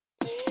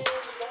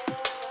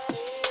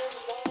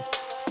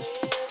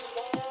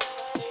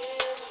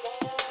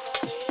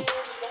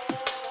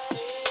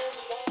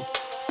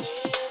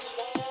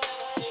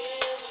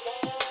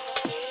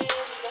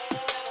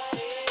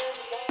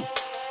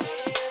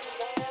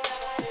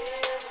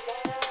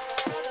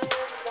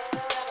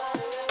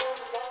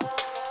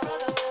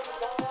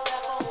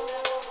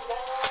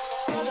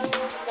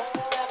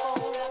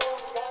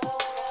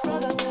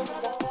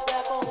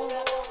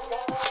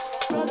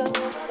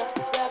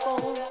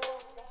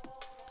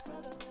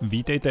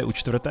Vítejte u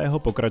 4.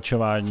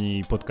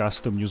 pokračování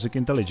podcastu Music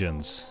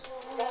Intelligence.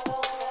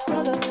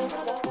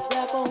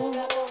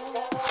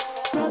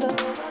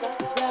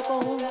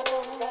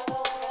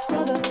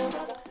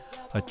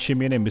 A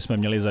čím jiným bychom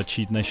měli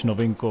začít než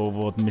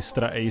novinkou od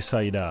mistra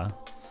A-Sida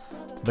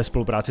ve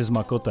spolupráci s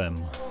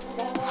Makotem.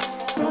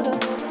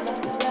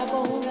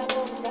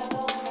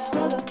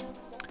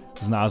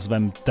 S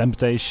názvem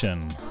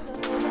Temptation.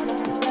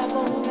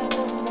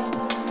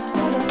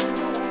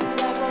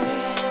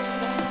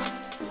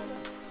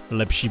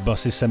 Lepší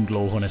basy jsem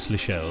dlouho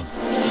neslyšel.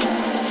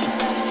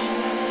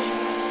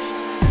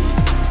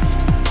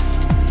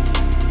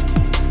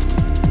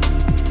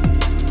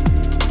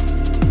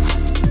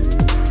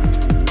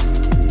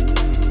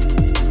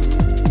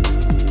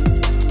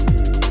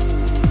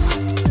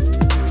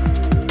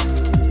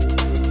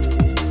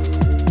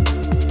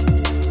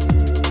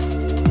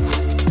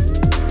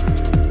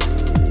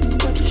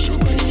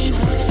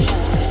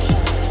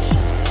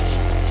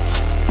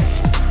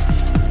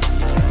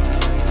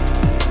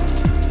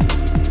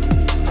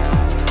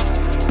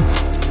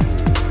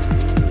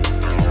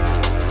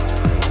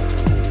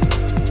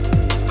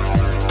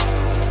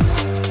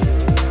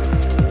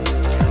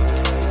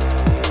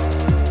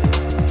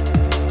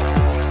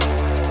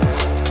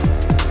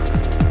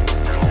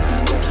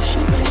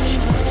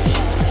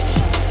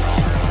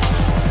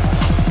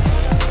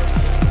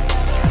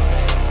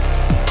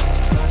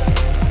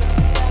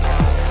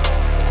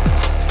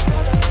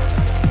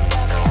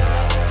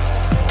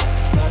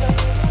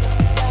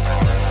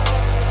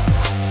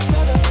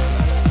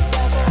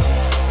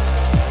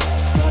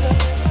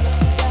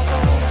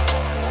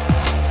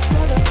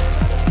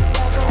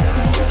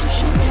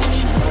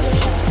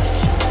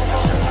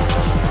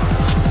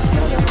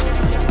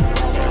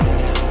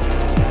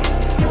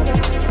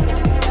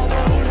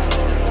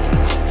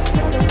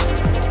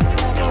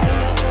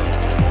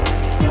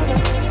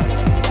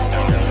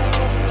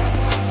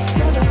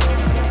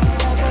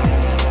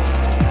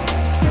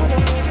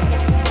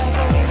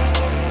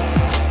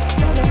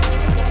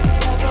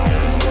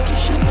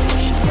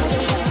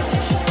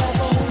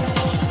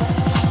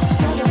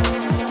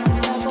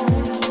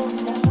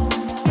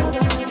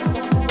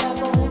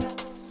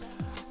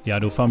 Já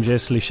doufám, že je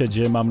slyšet,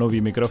 že mám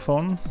nový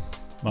mikrofon.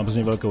 Mám z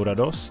něj velkou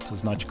radost.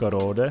 Značka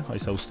Rode, i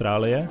z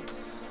Austrálie.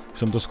 Už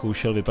jsem to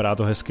zkoušel, vypadá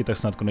to hezky, tak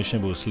snad konečně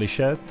budu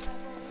slyšet.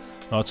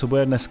 No a co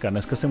bude dneska?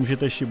 Dneska se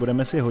můžete ještě,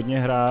 budeme si hodně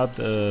hrát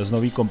z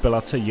nový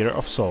kompilace Year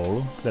of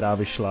Soul, která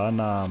vyšla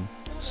na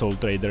Soul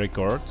Trader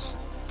Records.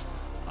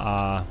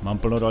 A mám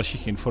plno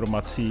dalších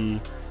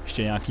informací,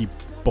 ještě nějaký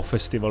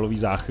pofestivalový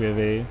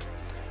záchvěvy.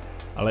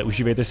 Ale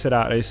užívejte se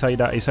rád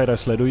A-Sida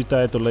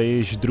sledujte, tohle je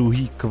již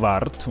druhý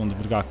kvart, on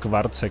to říká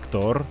kvart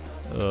sektor,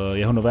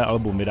 jeho nové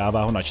album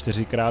vydává ho na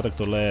 4krát, tak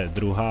tohle je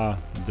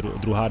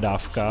druhá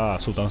dávka a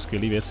jsou tam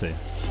skvělé věci.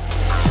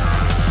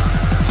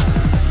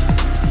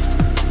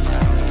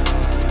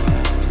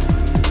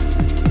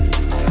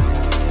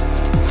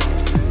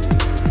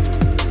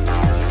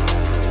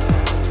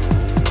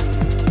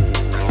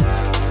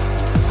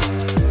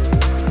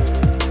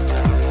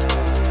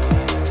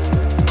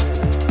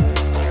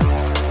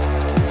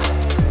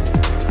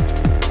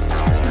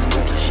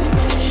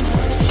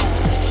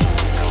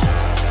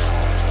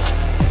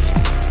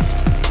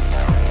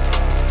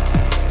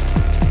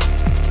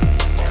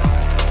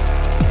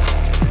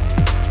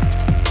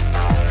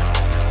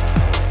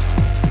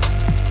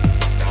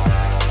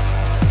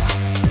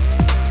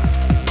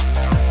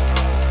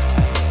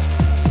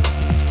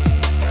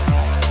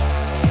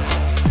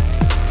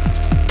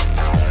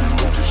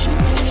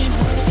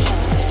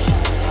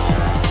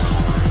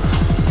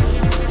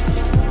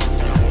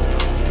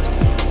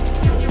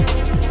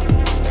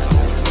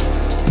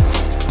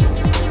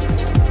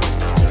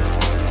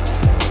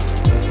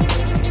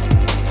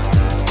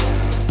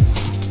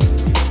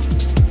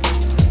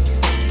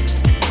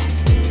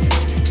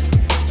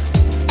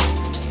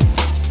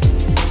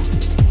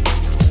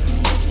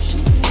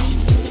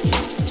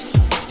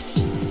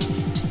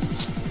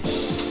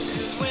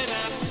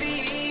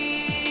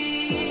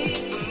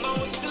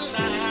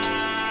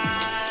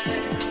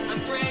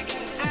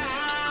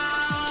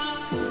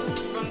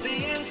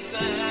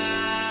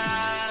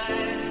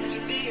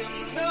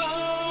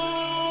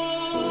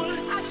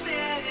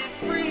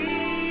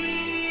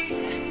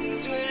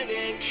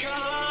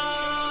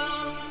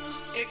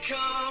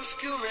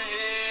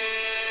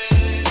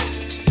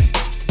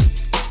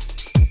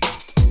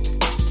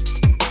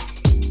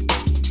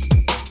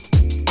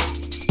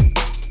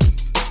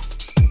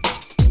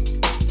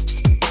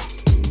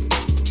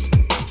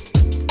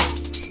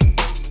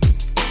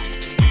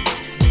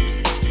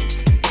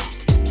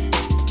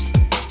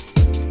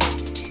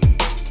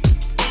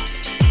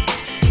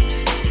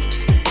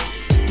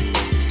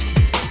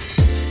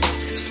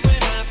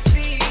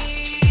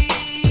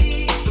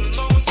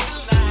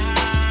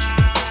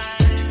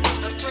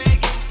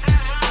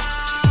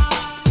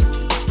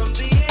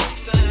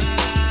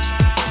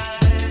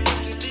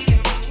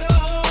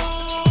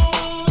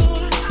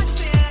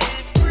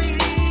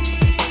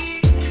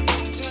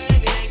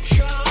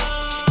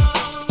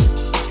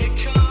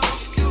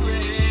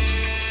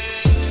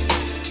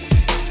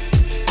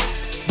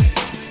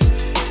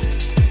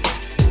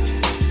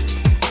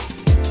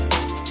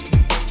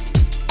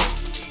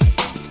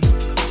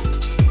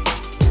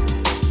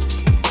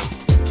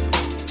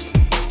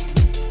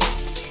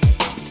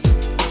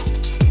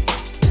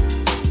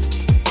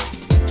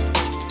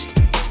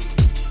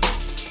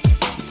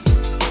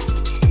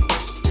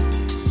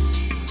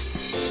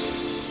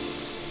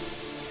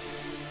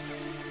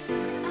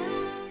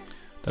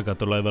 Tak a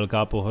tohle je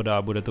velká pohoda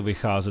a bude to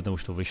vycházet, nebo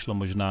už to vyšlo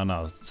možná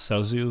na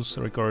Celsius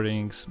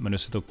Recordings, jmenuje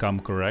se to Come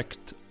Correct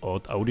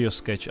od Audio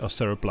Sketch a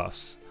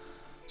Surplus.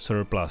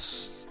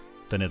 Surplus,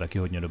 ten je taky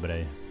hodně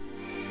dobrý.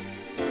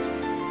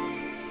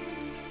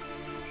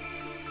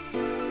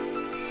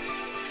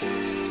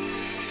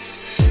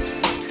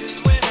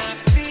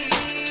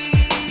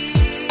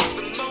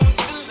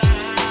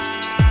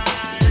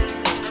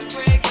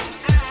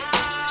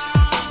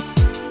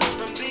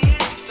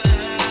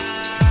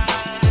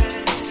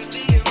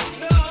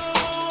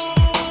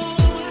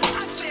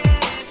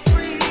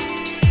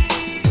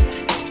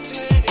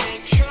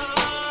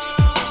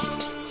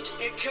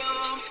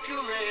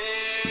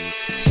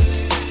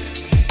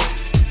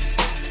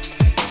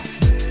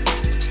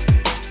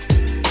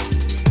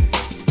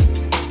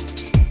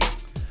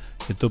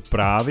 Je to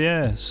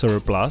právě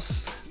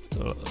Surplus,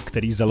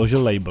 který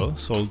založil label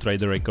Soul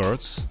Trader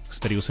Records, z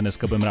kterého se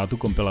dneska budeme hrát tu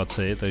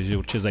kompilaci, takže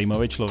určitě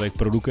zajímavý člověk,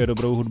 produkuje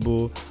dobrou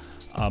hudbu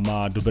a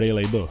má dobrý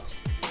label.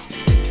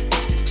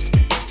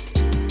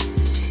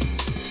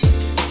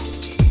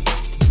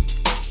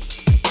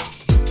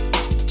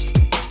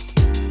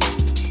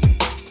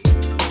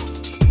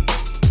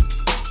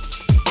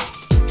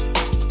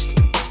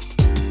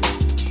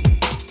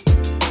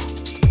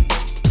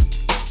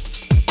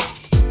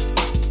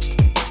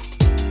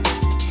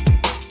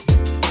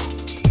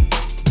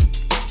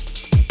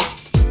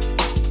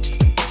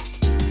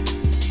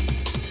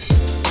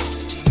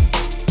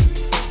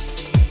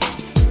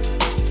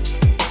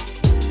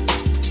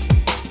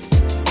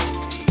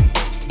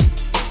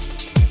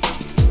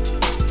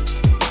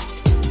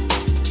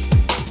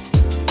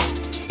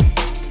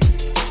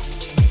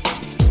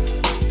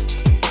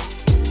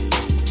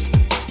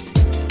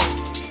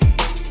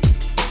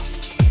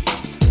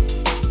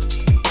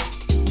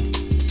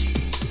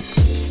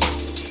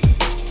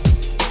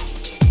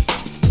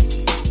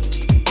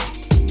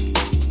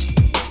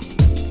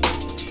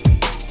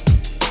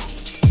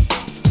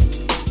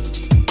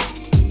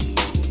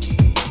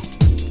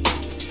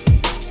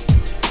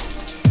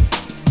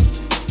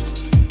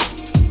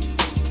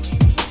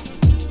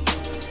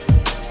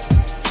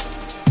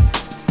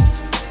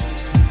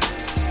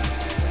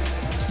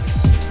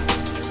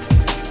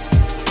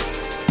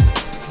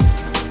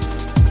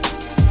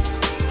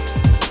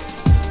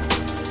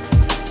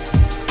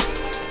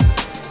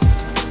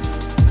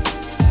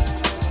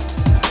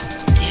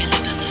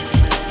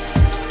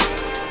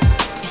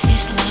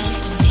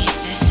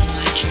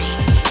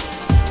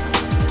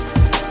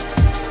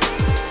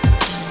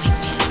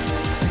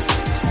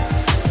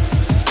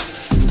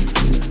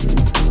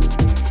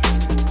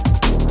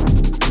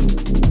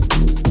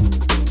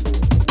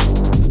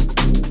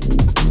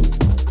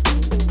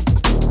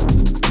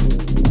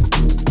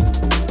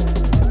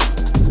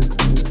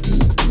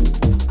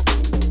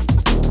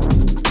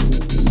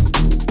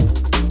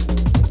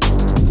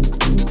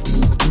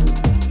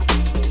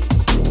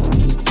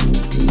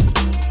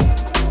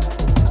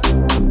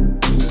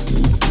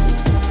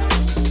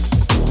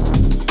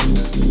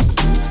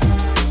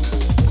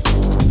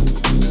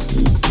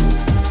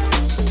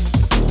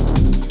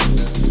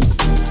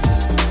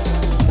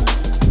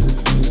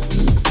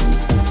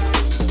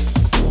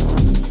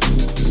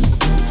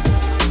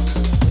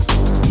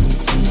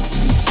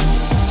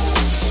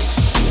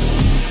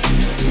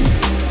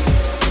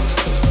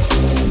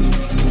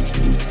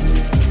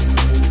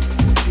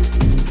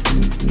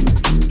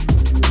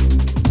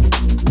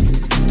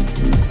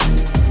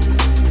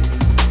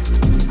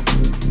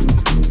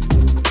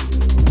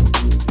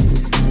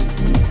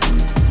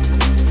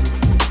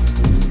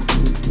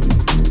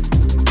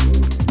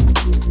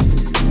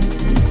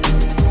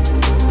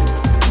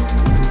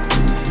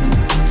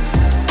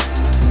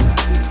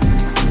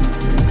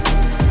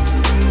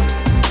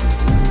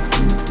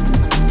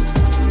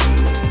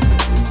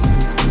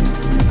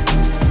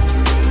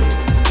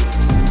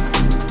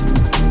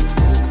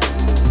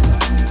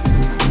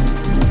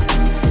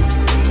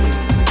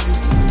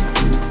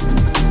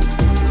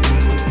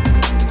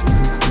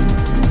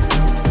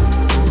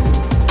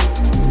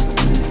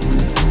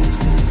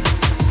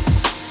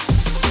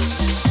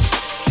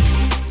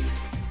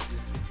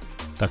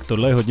 Tak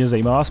tohle je hodně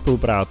zajímavá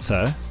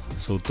spolupráce.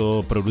 Jsou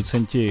to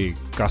producenti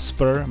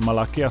Casper,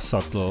 Malaky a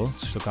Subtle,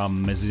 což je taková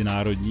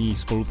mezinárodní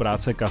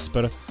spolupráce.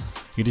 Casper,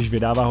 když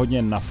vydává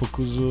hodně na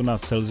Focusu, na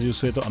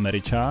Celsiusu, je to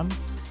Američan.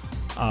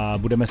 A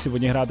budeme si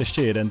od něj hrát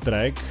ještě jeden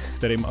track,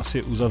 kterým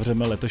asi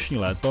uzavřeme letošní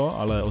léto,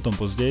 ale o tom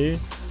později.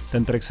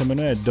 Ten track se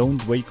jmenuje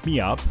Don't Wake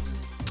Me Up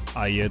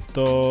a je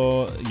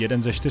to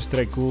jeden ze 4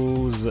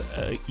 tracků z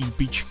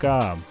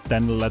EPčka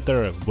Ten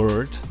Letter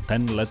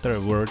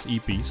Word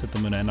EP se to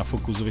jmenuje, na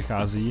Focusu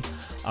vychází,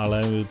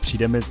 ale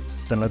přijde mi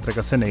tenhle track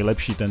asi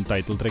nejlepší, ten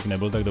title track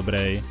nebyl tak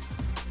dobrý,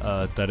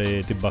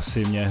 tady ty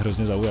basy mě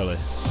hrozně zaujaly.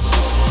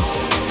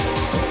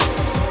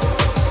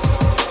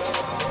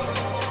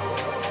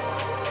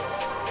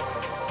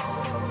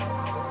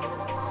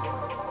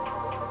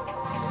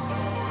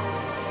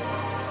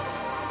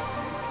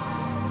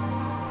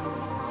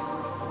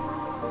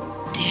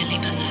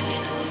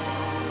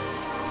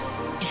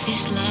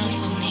 This love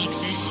only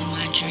exists in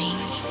my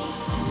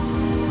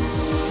dreams.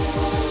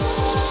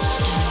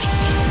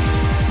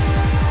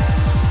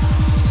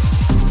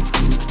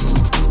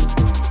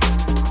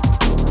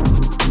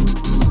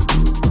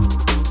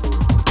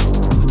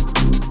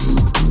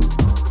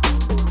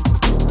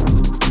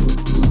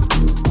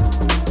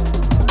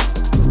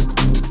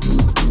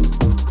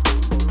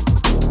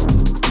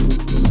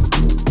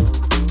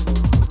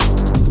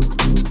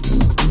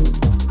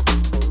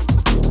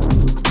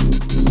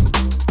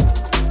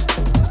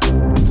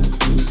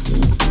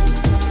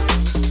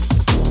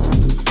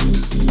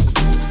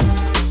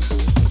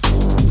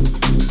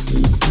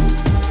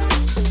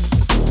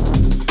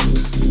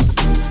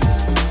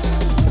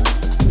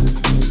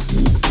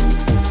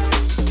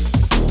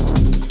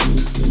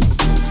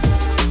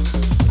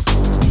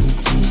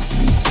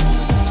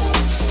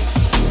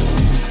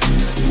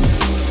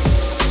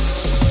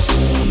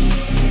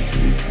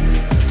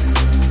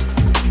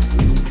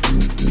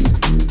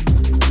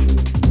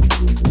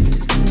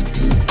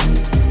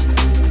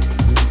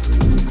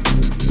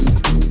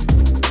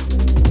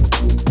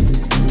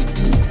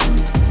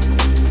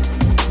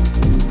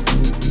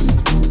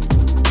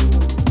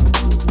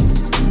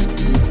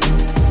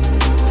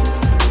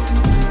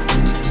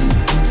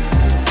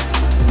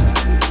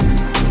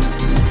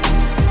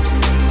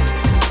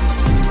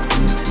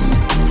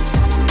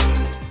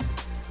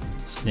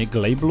 K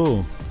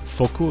labelu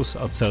Focus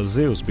a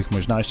Celsius bych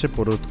možná ještě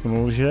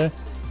podotknul, že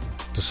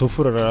to jsou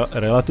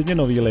relativně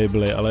nový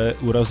labely, ale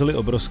urazili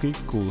obrovský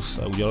kus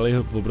a udělali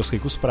obrovský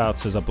kus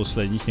práce za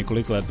posledních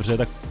několik let, protože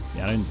tak,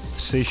 já nevím,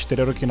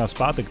 3-4 roky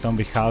nazpátek tam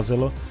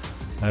vycházelo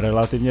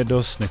relativně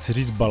dost, nechci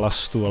říct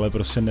balastu, ale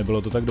prostě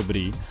nebylo to tak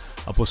dobrý.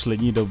 A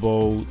poslední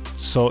dobou,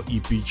 co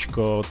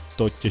EPčko,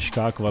 to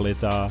těžká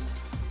kvalita,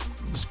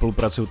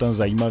 spolupracují tam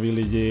zajímaví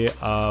lidi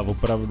a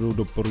opravdu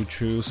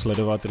doporučuji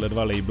sledovat tyhle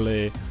dva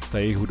labely. Ta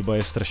jejich hudba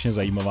je strašně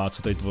zajímavá,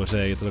 co tady tvoří,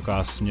 je to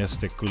taková směs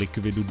jako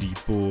liquidu,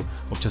 deepu,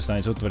 občas na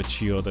něco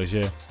tvrdšího,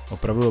 takže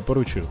opravdu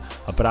doporučuji.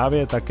 A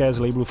právě také z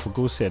labelu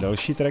Focus je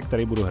další track,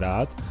 který budu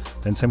hrát.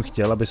 Ten jsem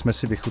chtěl, aby jsme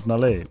si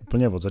vychutnali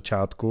úplně od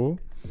začátku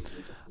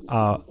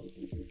a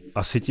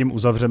asi tím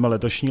uzavřeme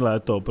letošní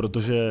léto,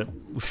 protože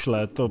už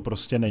léto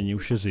prostě není,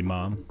 už je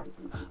zima.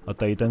 A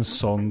tady ten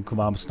song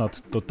vám snad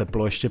to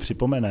teplo ještě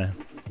připomene.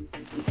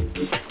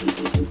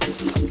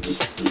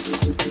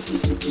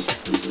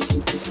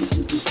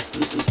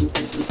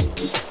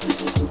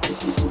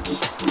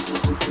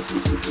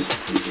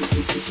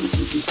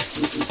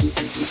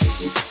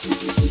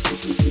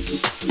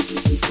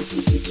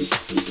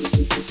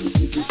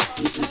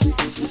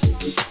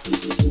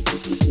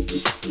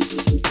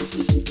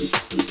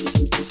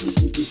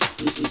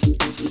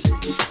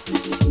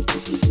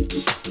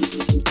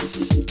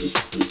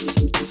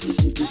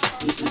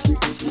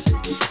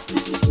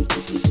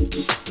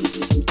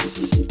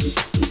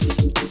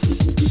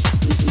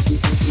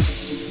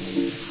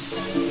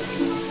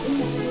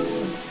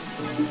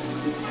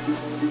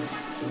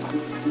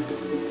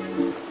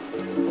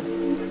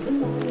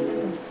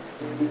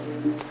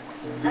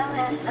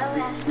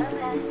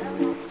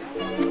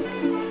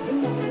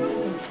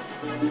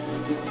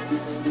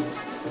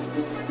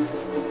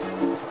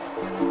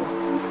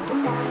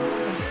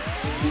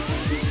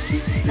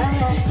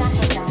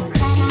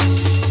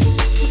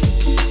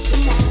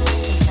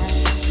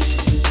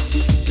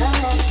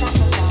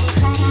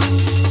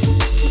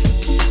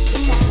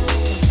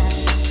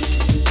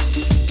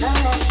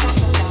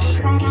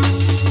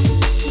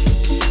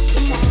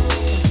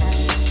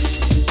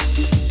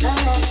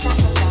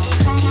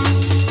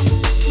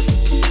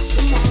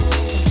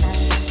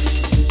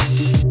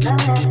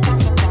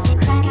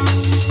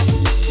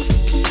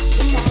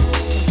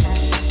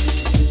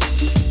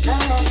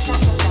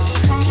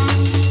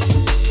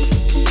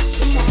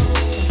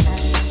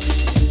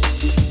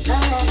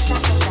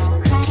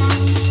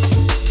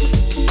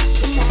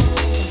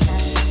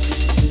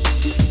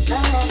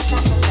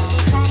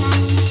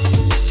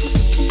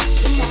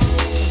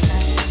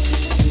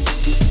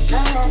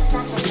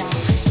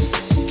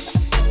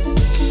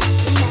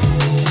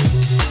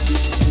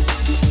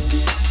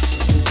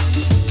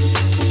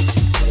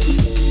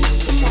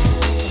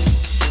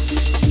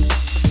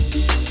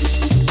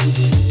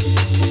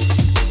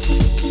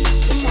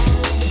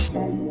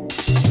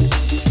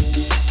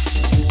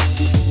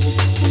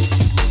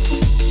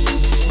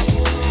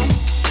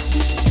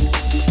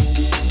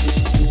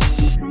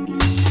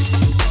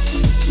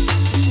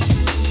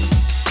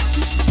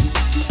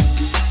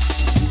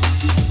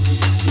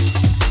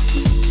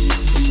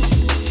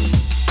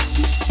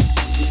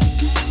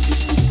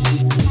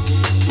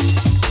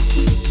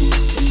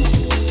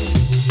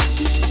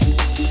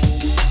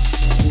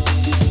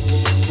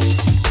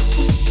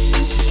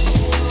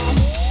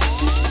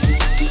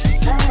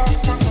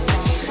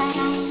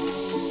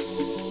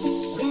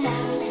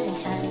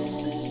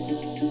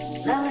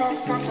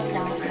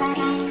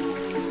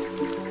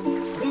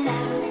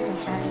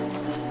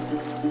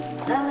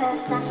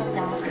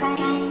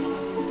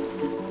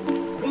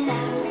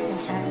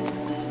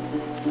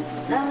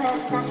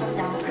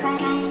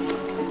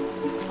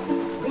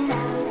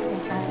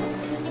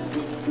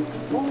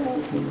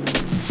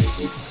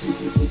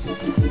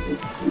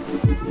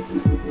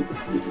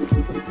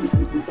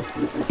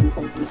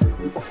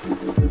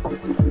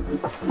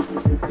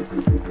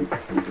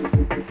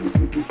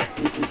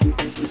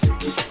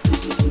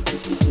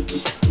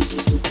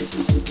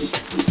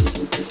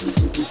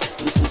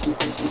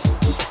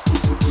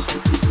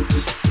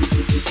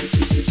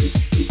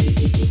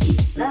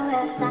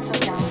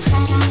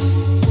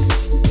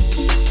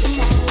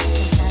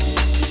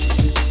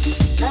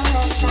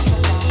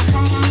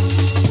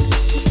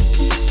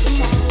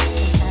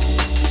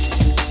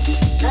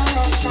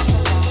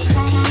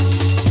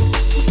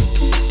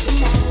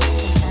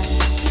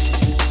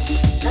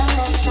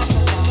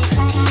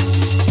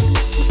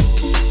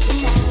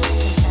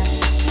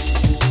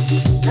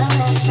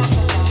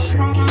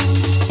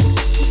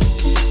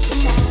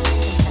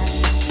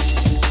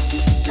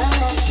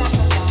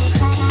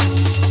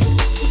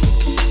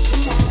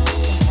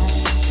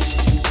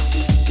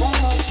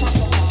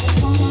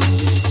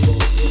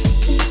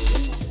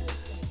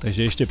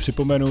 Takže ještě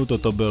připomenu,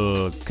 toto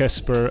byl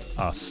Casper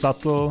a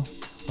Subtle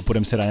a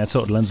půjdeme si dát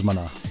něco od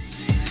Lenzmana.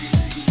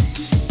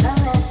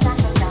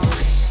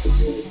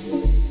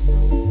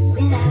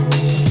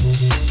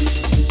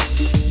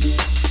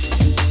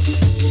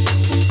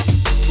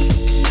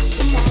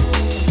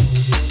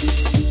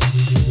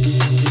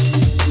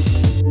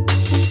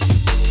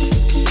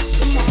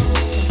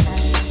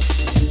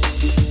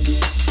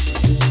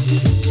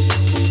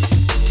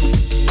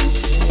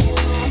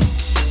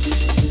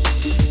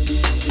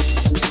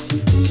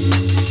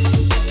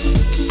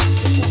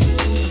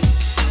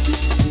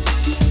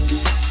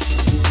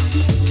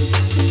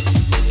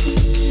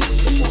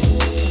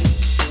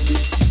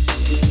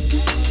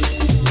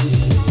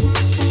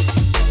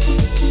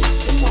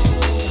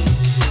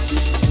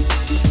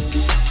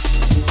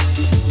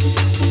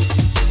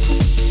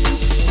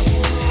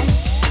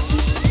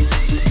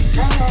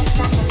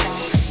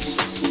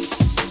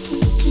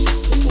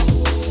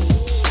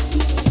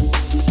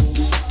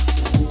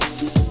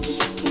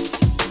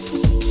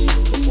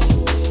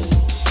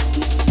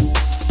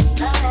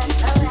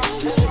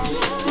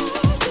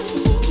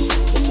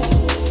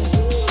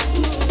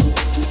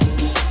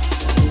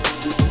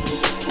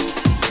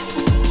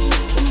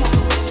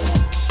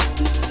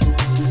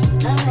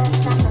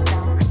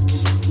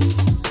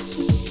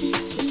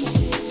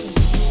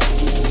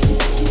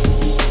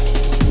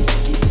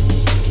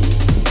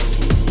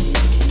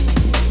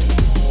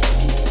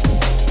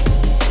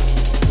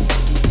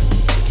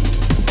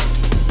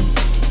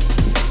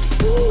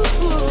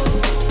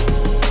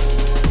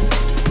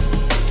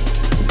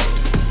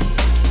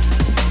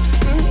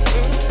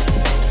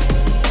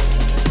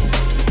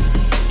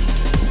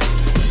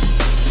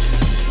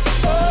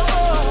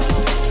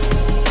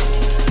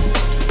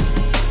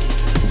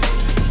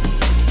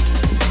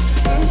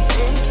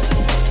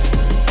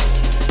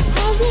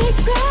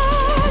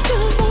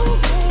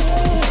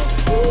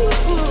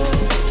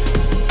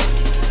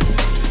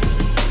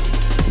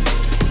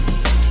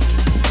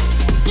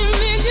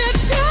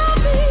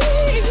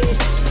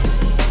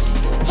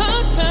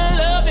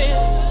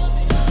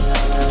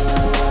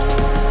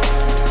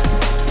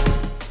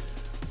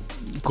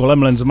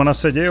 Kolem Lenzmana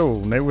se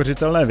dějou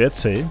neuvěřitelné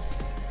věci.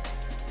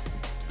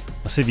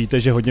 Asi víte,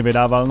 že hodně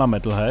vydával na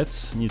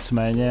Metalheads,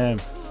 nicméně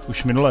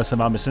už minule jsem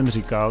vám myslím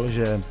říkal,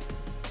 že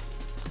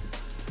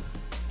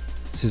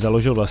si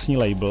založil vlastní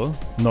label,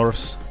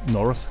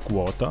 North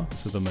Quota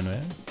se to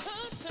jmenuje.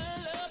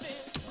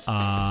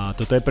 A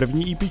toto je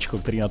první EPčko,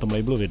 který na tom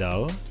labelu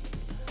vydal.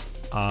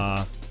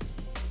 A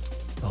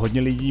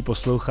hodně lidí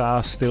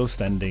poslouchá Still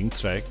Standing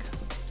track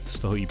z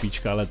toho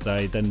EPčka, ale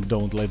tady ten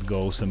Don't Let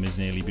Go se mi z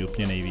něj líbí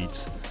úplně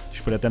nejvíc.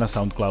 Když půjdete na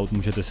SoundCloud,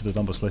 můžete si to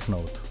tam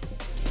poslechnout.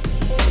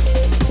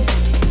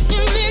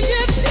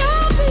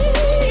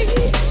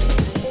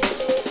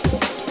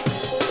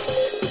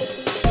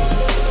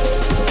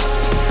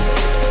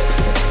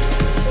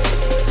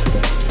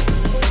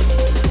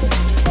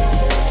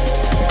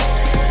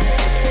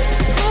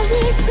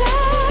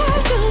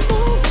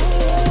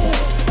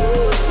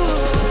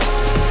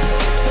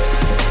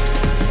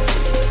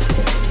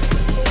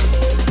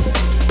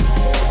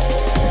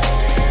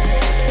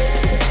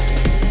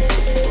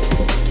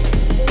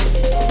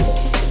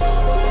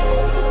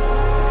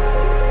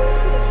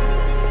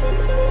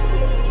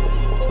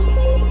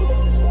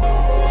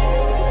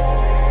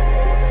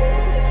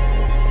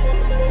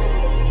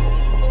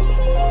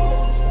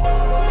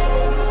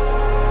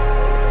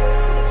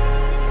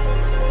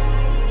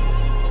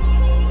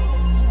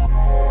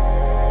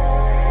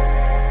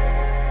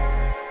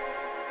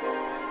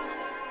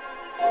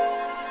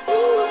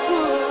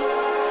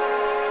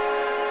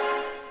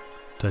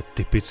 To je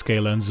typický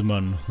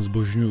Lenzman,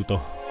 zbožňuju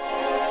to.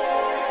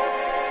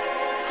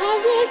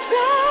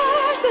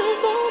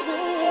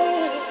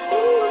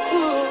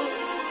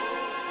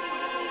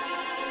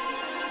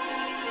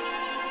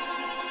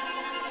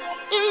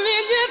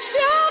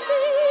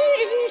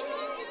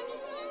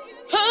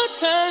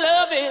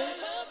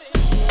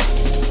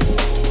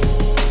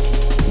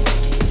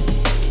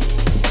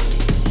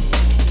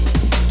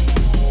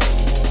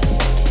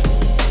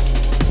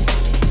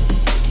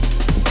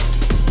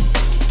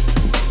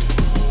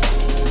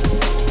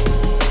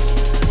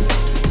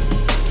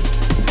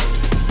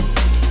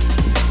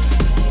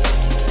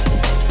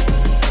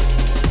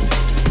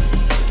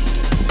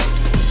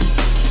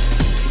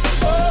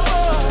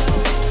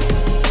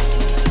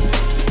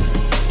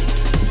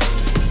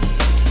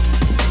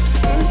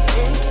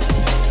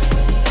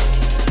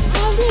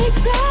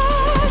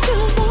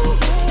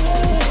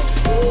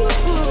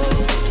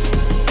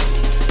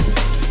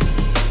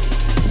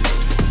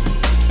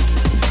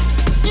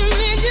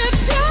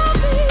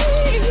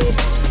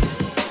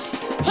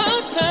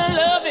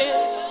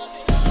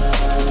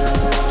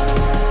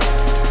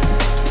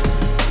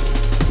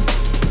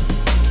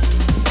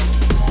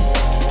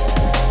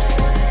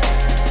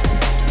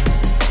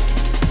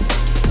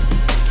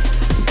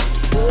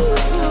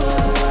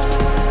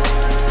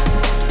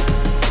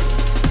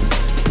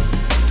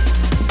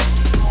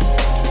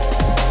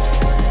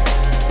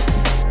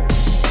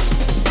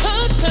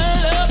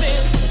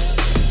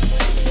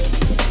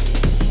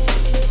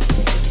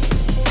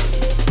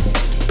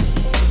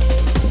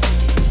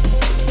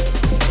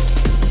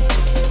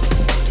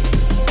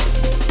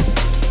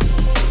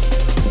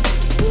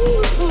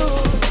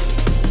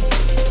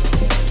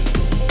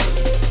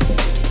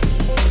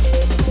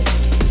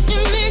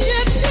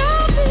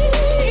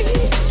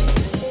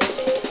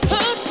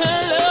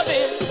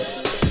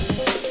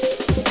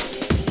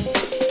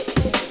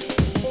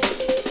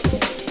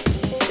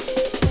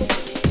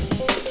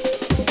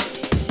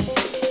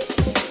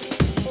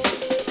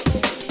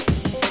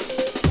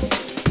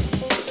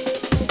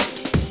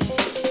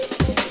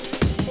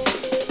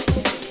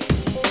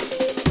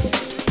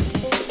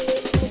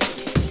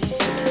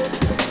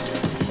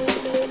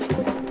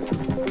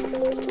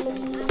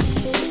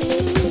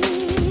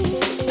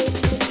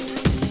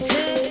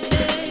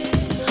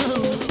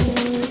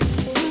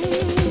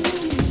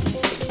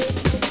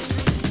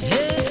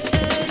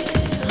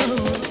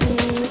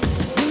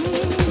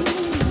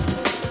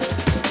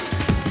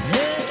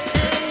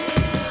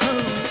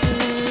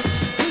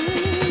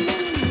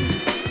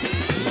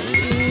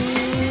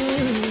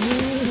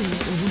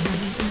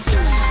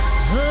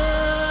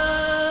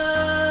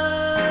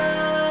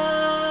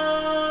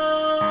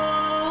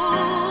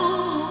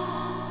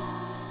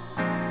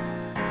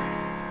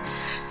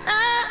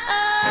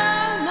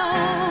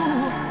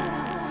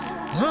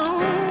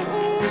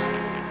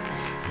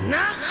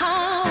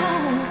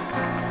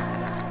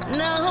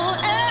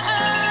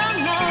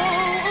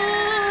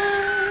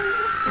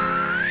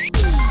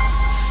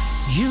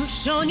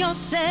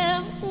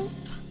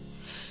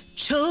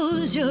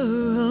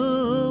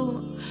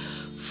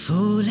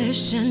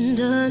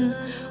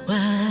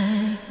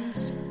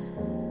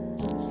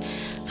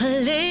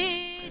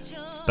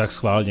 Tak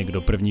schválně,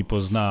 kdo první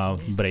pozná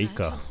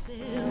Breaka.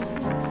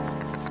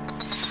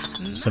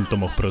 Jsem to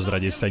mohl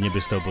prozradit, stejně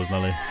byste ho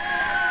poznali.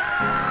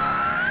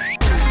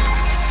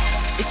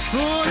 It's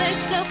foolish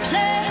to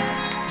play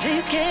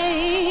these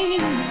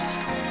games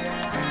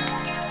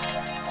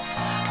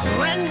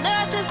when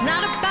nothing's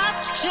not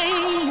about to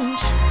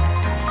change.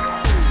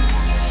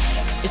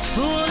 It's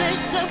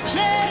foolish to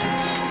play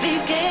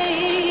these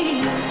games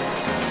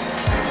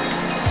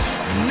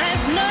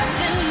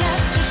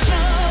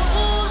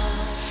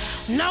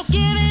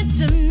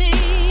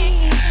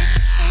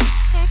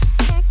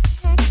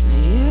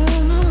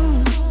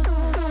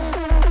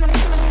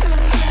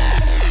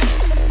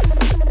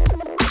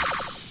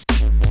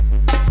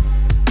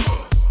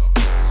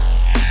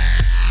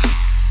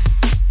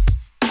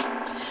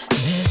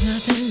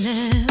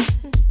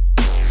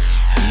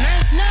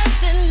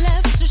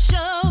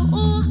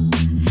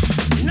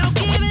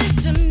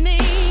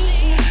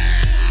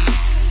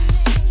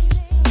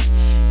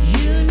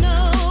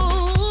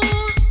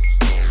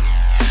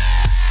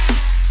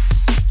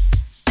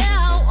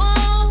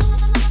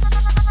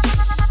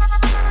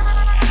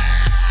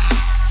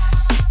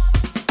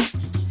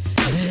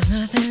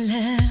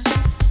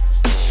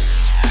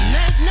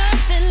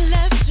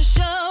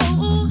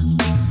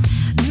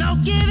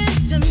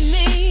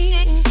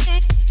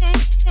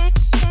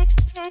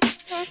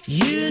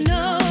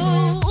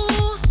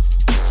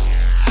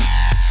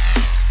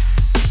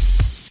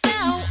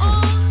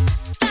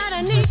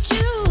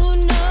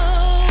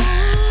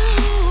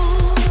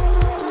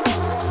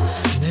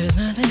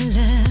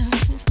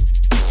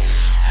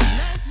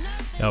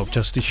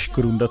Občas ty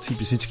škrundací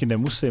písničky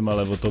nemusím,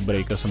 ale o to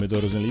breaka se mi to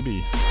hrozně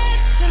líbí.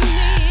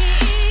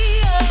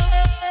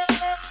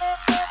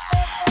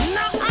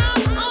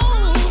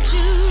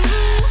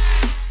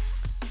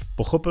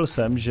 Pochopil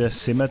jsem, že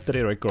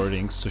Symmetry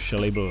Recordings, což je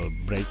label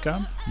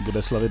breaka,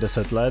 bude slavit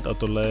 10 let a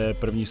tohle je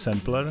první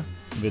sampler.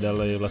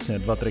 Vydali vlastně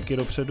 2 tracky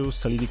dopředu z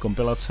celé té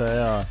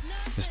kompilace a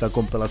jestli ta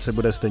kompilace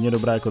bude stejně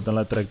dobrá jako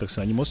tenhle track, tak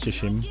se na ní moc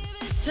těším.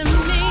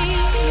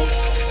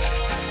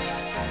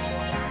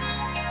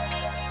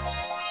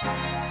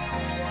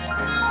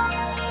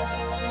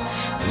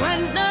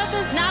 When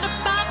nothing's not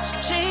about to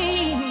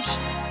change,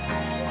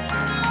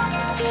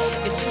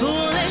 it's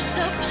foolish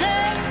to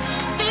play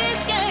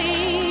these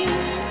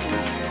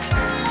games.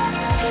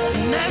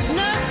 There's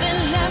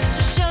nothing left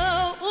to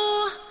show,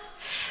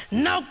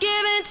 no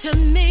giving to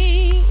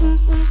me.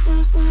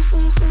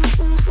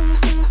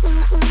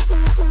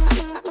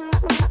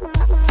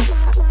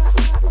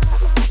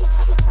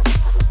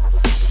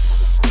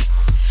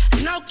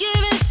 No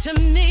giving to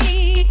me.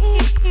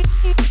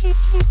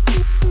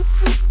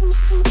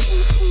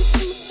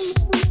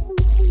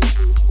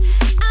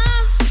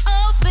 I'm so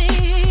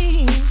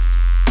big.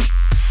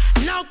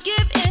 No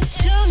giving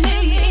to me.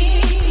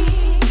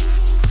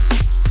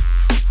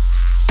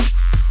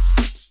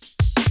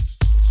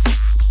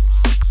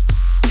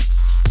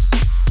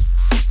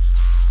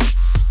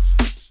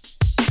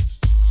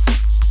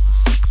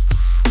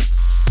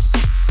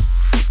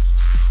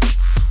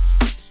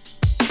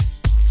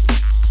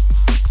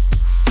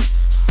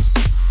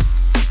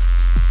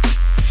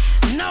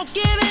 No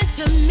giving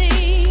to me.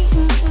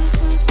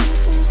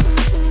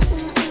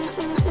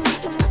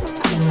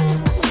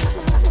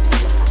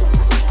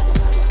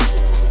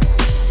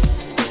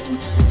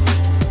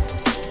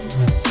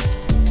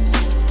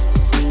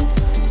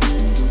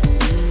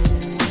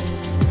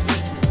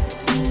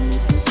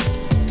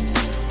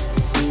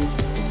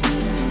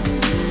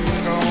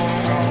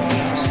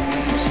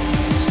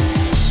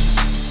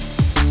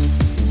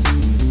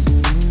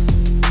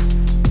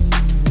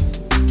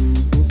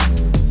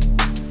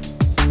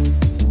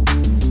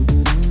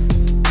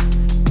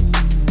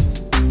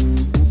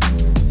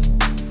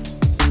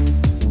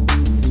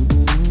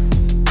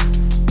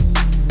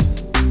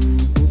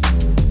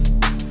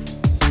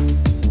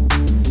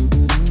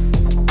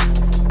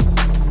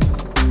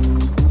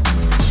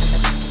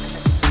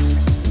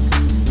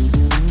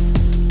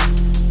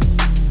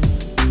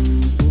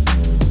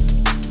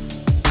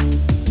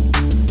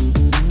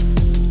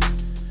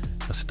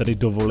 Tady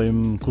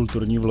dovolím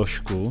kulturní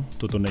vložku,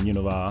 toto není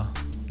nová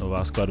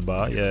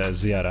skladba, je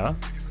z jara.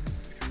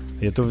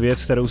 Je to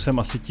věc, kterou jsem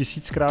asi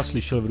 1000krát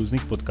slyšel v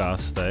různých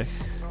podcastech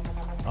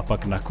a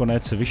pak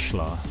nakonec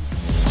vyšla.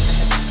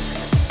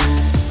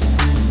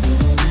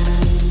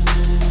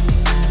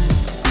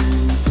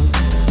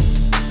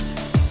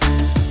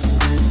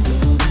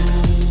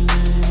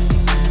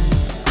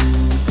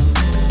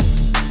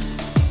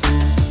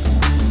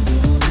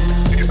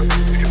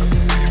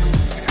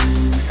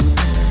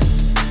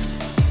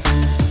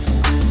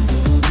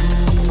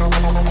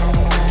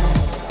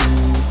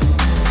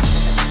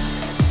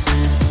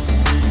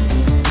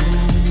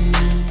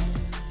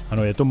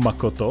 Ano, je to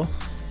Makoto,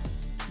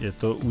 je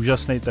to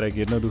úžasný track,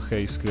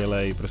 jednoduchý,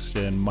 skvělej, prostě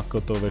jen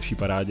Makoto ve vší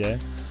parádě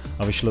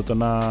a vyšlo to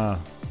na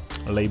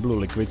labelu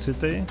Liquid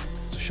City,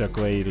 což je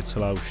takový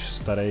docela už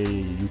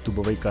starý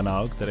YouTubeový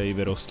kanál, který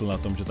vyrostl na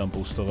tom, že tam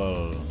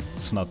postoval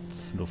snad,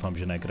 doufám,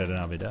 že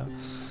nekradená videa.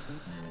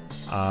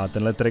 A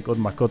tenhle track od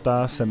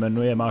Makota se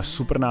jmenuje, má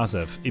super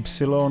název, YGMYC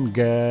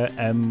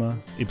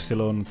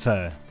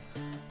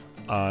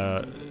a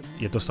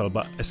je to z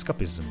alba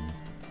Escapism.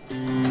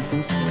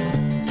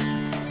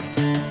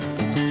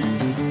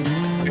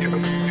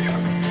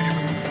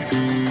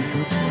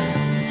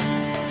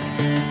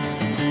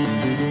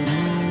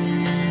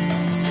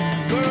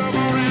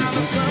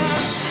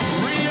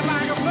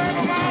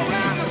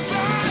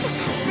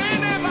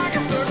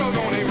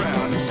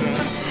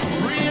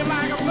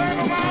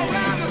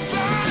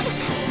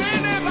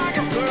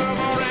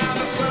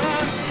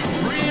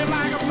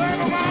 Like a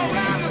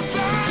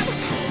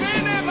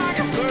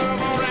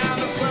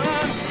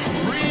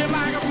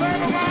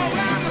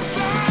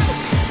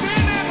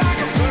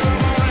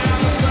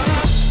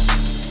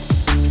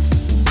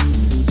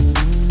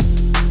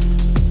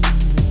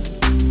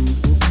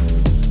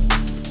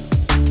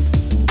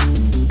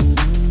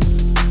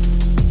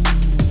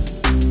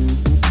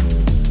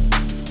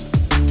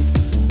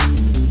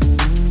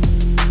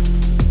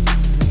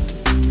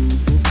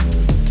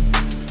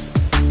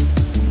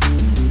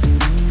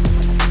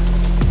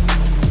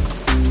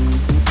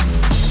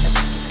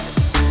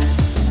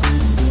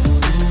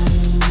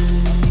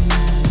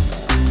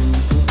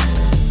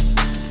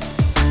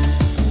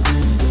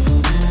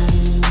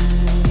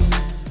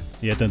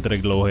ten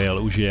track dlouhý,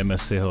 ale užijeme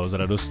si ho s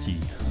radostí.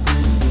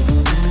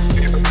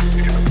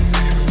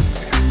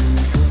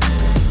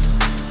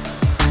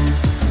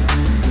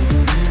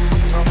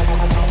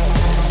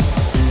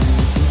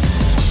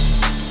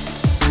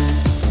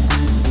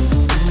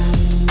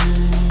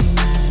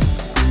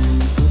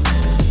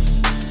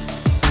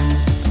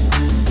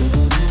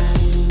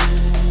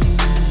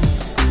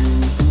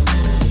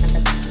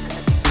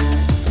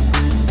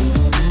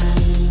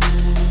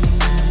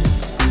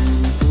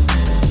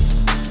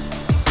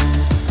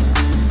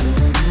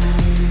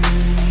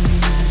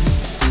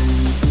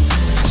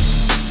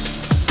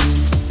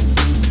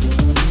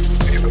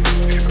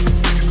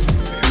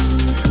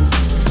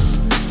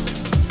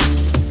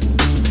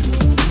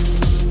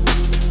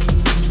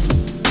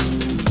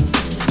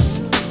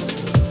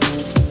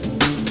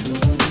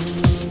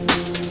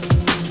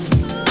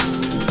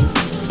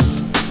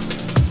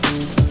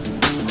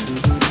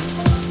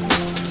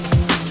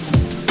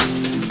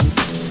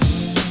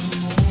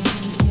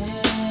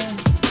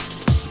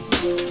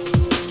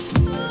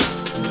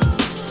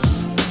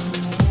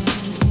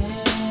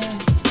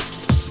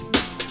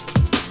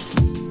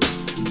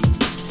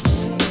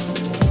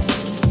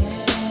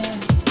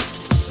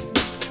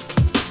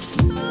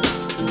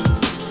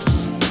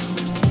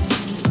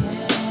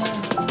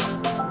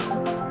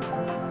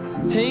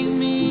 Take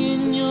me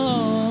in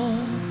your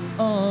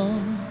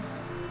arms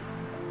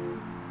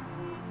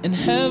and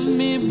have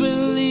me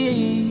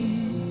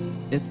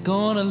believe it's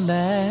gonna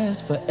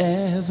last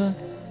forever.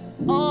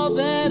 All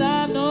that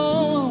I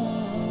know,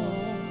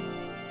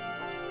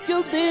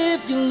 you'll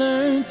live, you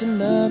learn to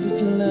love if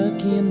you're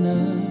lucky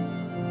enough.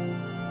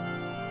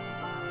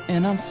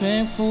 And I'm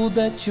thankful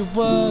that you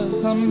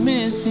was, I'm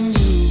missing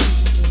you.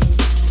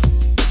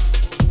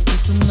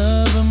 It's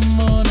another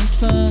morning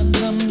sun,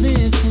 I'm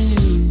missing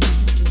you.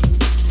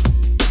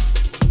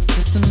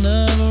 It's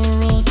another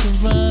road to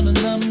run and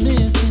I'm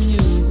missing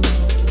you.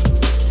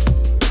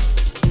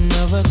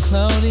 Another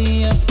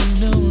cloudy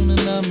afternoon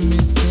and I'm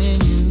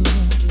missing you.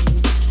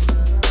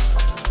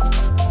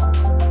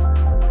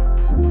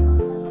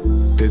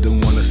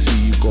 Didn't wanna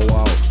see you go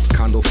out,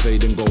 candle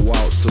fade and go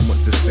out. So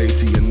much to say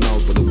to you now,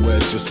 but the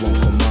words just won't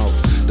come out.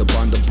 The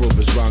band of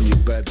brothers round your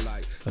bed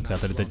like. Tak já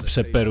tady teď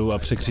přeperu a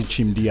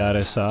překřičím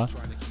DRSa.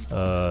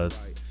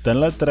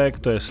 Tenhle track,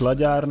 to je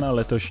slaďárna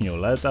letošního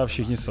léta,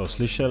 všichni se ho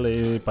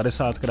slyšeli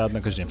 50krát na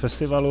každém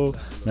festivalu,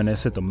 jmenuje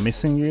se to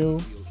Missing You.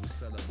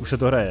 Už se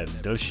to hraje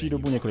delší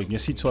dobu, několik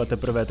měsíců, ale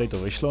teprve teď to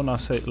vyšlo na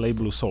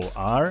labelu Soul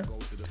R.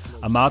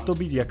 A má to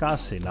být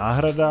jakási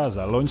náhrada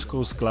za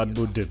loňskou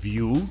skladbu The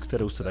View,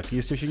 kterou jste taky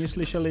jistě všichni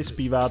slyšeli,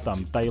 zpívá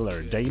tam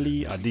Tyler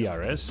Daly a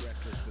DRS.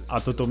 A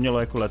toto mělo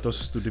jako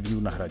letos tu The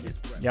View nahradit.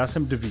 Já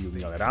jsem The View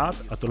měl rád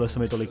a tohle se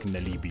mi tolik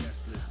nelíbí.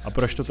 A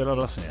proč to teda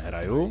vlastně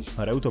hraju?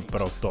 Hraju to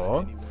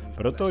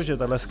protože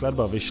tahle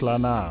skladba vyšla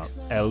na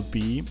EP,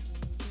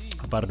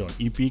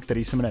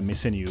 který se jmenuje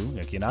Missing You,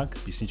 jak jinak,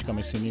 písnička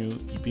Missing You,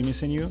 EP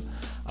Missing You,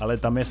 ale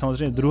tam je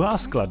samozřejmě druhá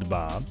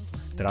skladba,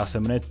 která se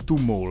jmenuje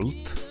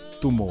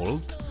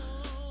Tumult.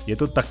 Je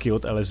to taky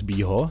od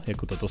LSBho,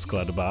 jako tato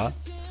skladba.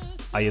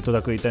 A je to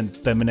takový ten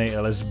temnej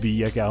LSB,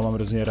 jak já ho mám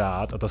hrozně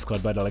rád, a ta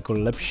skladba je daleko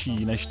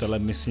lepší než tahle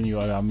Missing You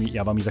a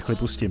já vám ji za chvíli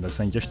pustím, tak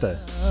se ani těšte.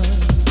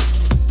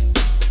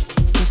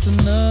 Just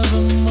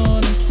another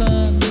morning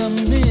sun,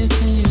 I'm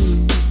missing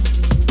you.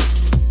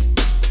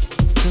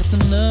 Just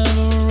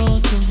another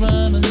road to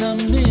run and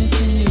I'm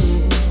missing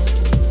you.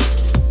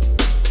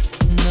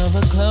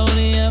 Another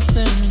cloudy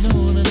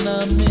afternoon and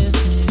I'm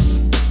missing you.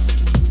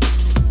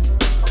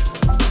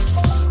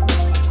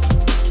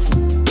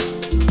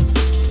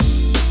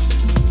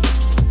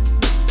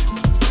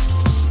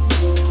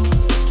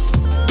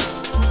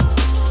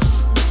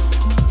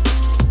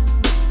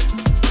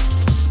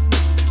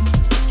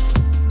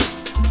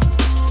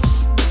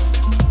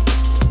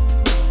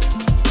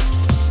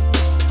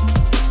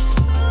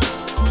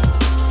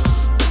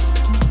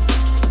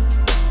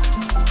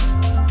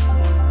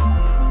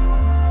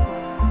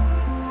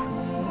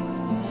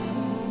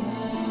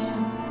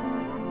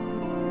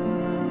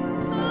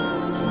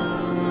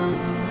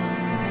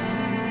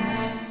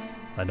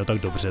 No tak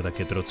dobře, tak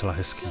je to docela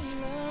hezký.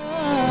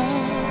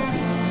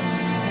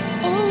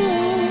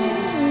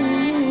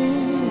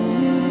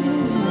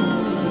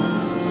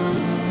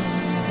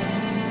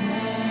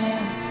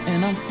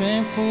 And I'm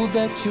thankful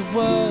that you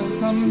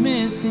was, I'm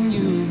missing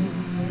you.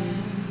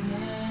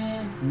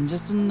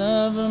 Just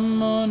another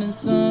morning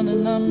sun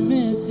and I'm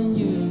missing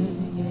you.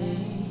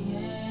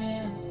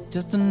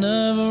 Just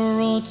another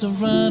road to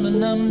run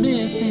and I'm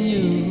missing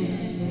you.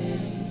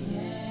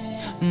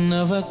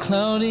 Another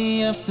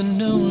cloudy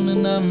afternoon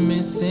and I'm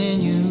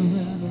missing you.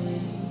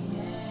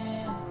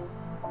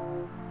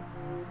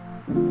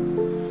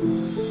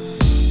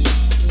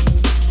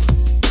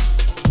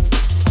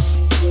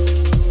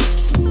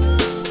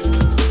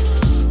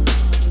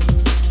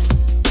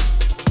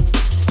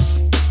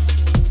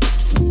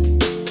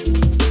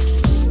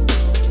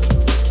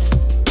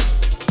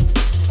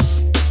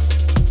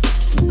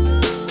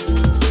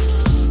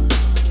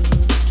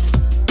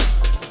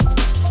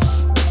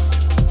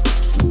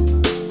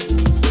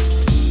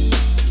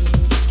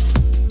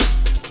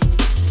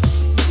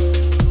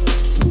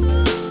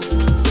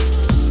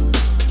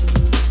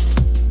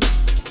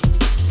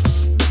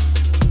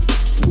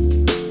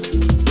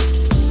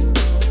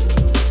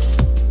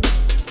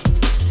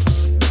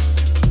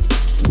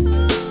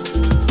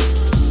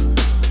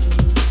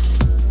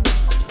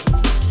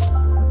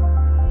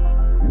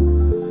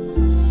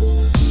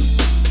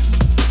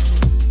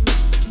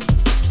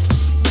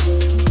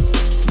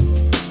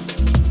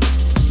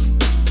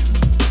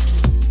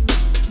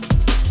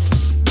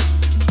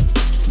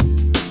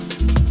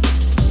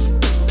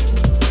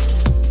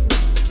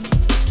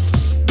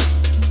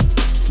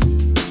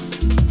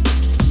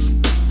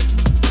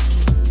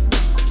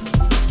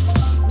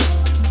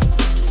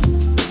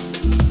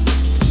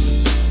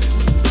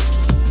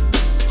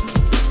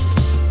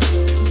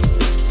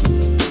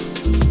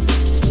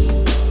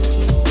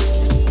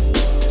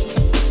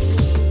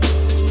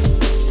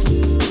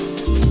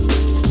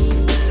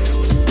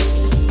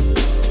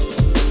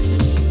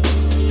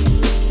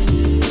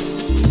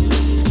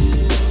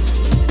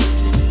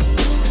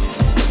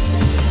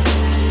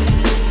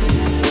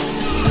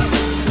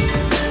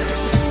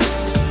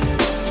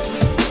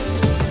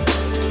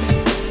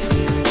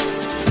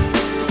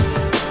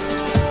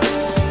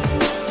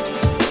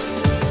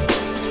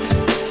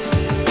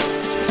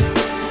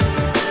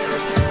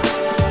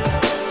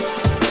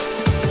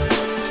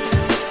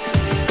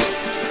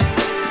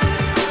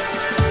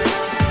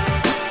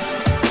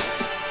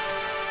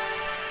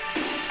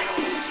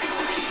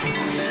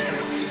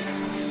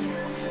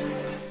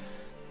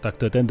 Tak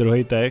to je ten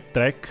druhý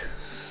track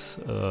z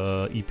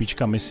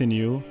EPčka Missing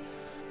You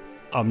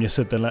a mně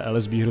se tenhle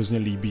LSB hrozně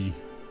líbí.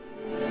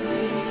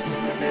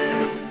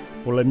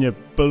 Podle mě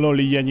plno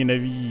lidí ani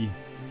neví,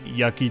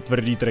 jaký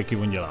tvrdý tracky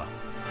on dělá.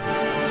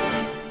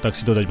 Tak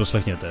si to teď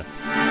poslechněte.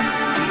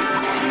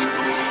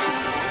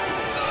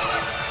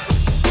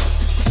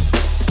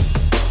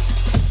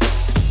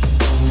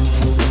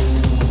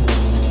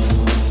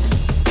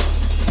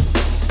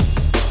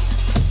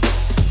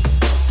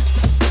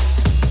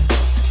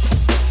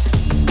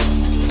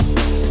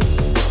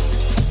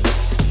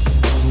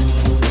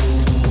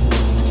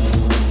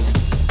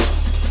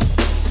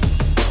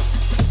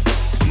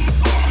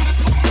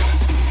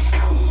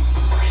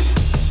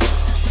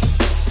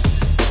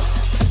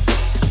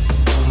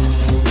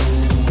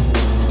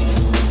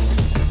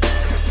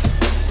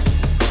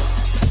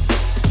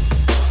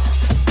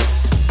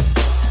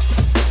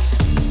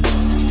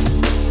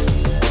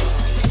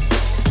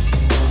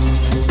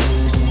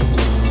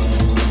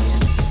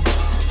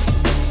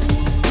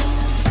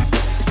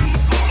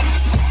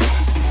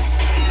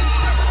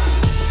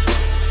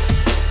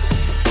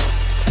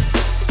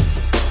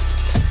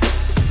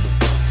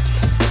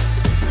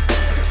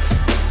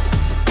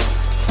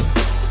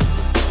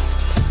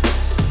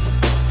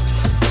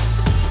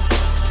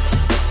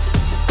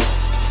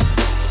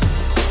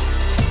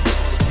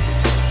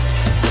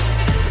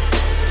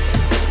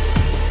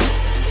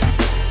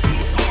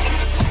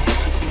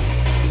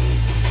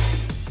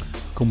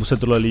 Komu se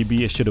tohle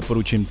líbí, ještě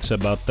doporučím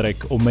třeba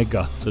track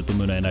Omega, se to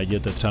jmenuje,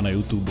 najděte třeba na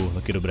YouTube,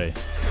 taky dobrý.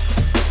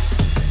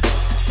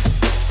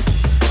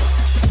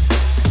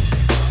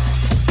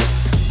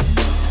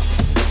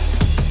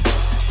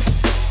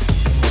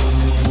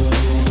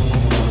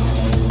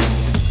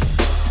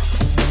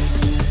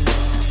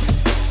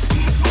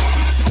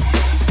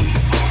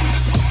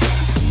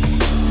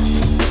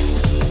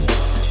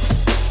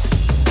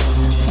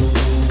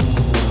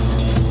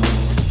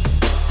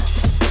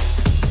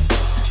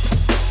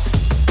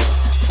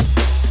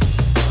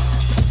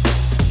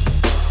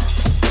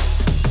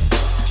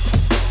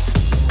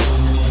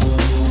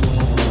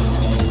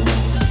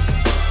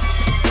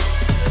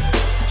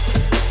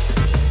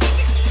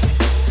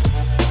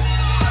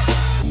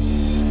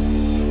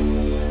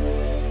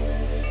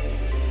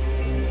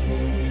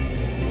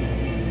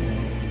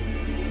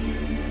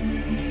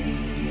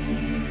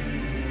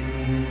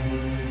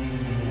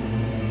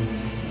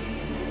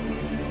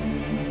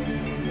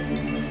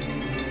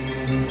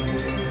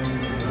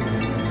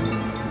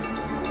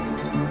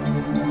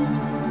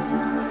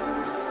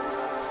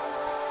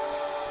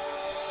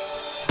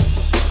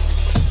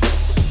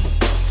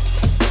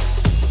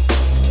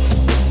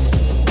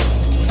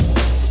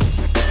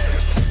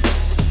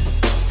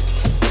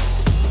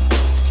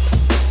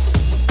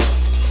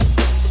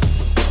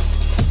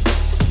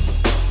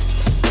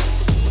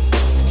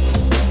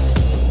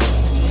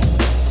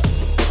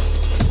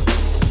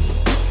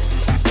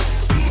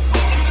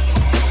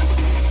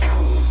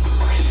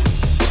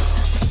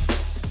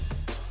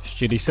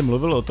 Když jsem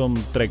mluvil o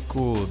tom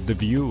tracku The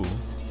View,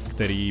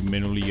 který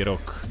minulý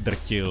rok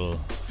drtil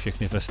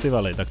všechny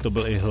festivaly, tak to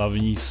byl i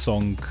hlavní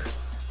song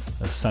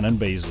Sun and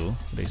Bassu,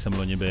 kde jsem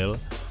loni byl.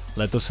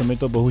 Letos se mi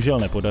to bohužel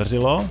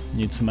nepodařilo,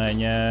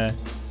 nicméně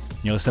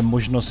měl jsem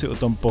možnost si o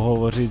tom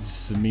pohovořit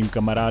s mým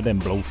kamarádem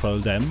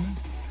Blaufeldem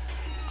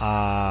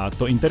a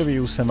to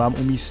interview jsem vám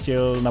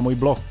umístil na můj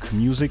blog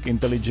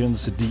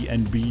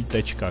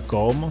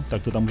musicintelligencednb.com,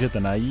 tak to tam můžete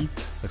najít,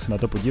 tak se na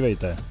to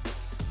podívejte.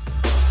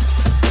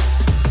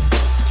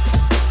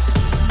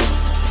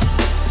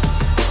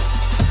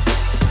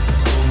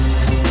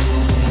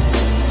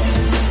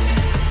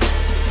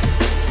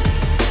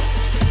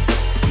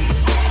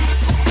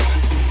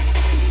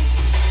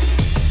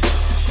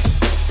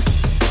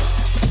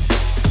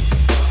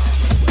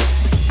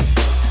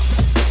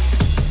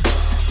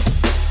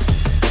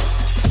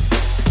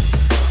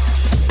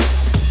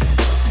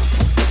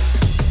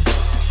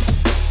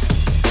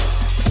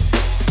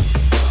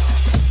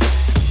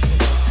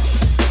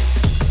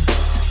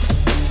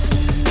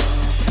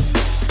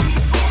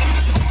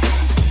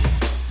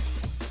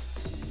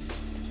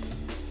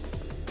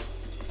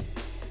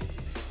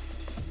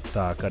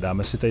 Tak a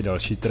dáme si tady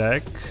další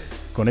track.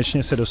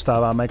 Konečně se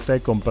dostáváme k té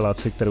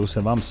kompilaci, kterou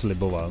jsem vám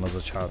sliboval na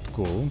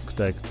začátku,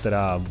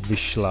 která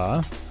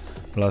vyšla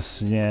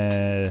vlastně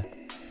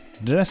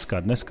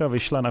dneska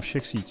vyšla na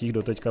všech sítích,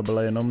 doteďka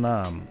byla jenom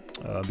na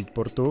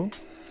Beatportu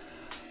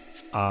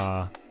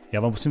a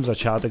já vám pustím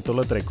začátek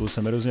tohle tracku,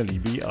 se mi hrozně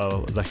líbí a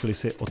za chvíli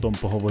si o tom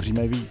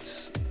pohovoříme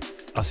víc.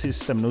 Asi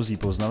jste mnozí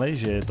poznali,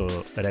 že je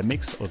to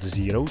remix od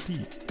Zero T.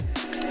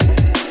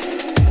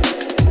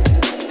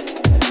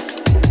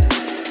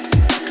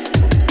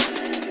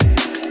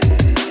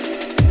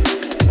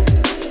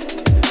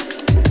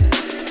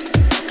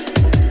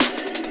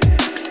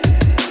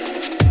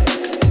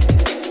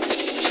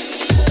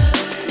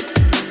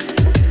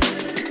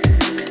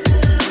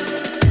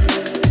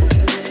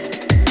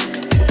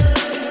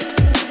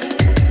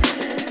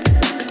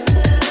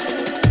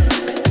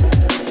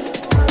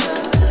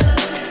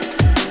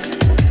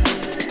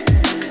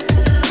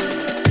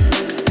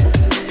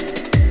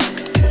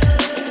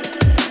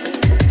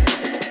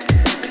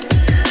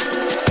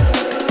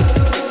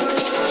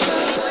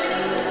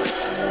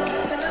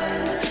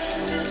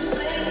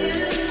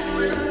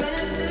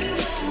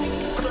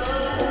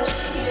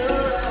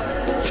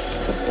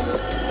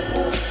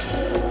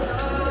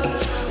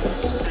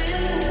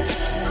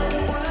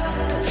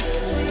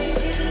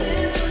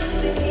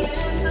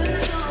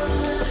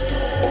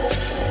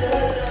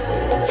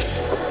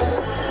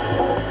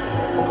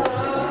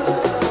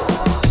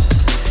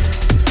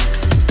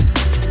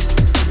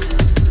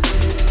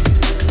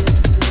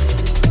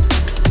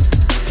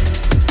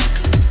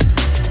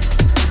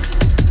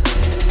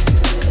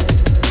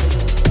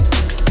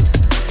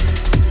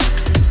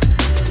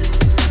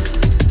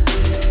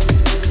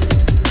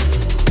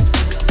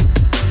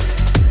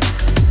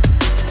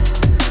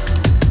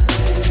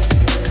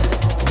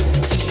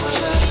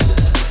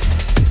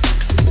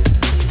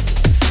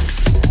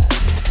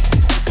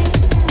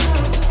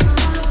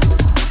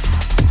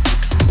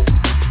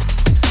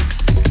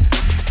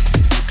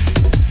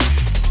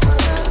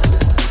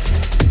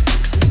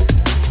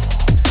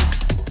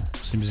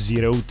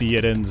 Zero T,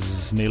 jeden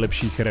z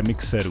nejlepších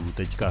remixerů.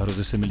 Teďka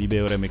hrozně se mi líbí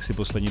jeho remixy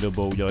poslední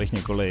dobou, udělal jich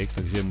několik,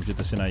 takže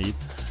můžete si najít.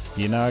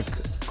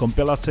 Jinak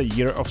kompilace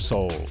Year of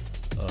Soul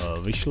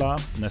vyšla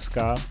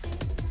dneska,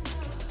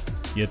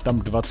 je tam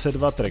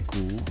 22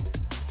 tracků,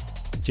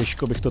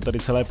 těžko bych to tady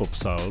celé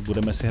popsal,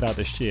 budeme si hrát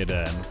ještě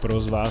jeden.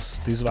 Pro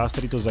ty z vás,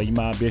 který to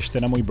zajímá,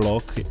 běžte na můj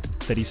blog,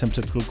 který jsem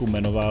před chvilkou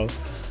jmenoval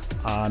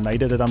a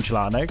najdete tam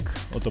článek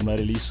o tomhle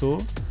releaseu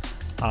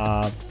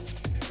a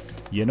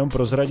jenom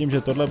prozradím,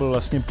 že tohle byl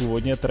vlastně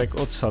původně track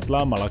od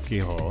Sadla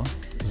Malakyho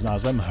s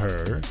názvem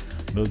Her.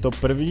 Byl to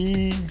v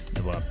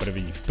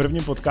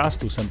prvním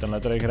podcastu jsem tenhle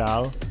track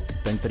hrál,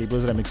 ten, který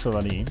byl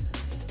zremixovaný.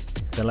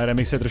 Tenhle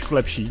remix je trošku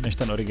lepší než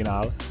ten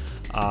originál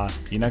a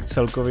jinak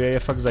celkově je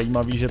fakt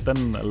zajímavý, že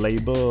ten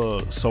label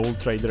Soul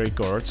Trade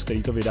Records,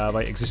 který to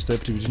vydávají, existuje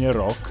přibližně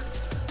rok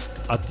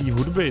a té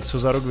hudby, co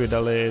za rok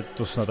vydali,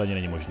 to snad ani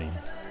není možný.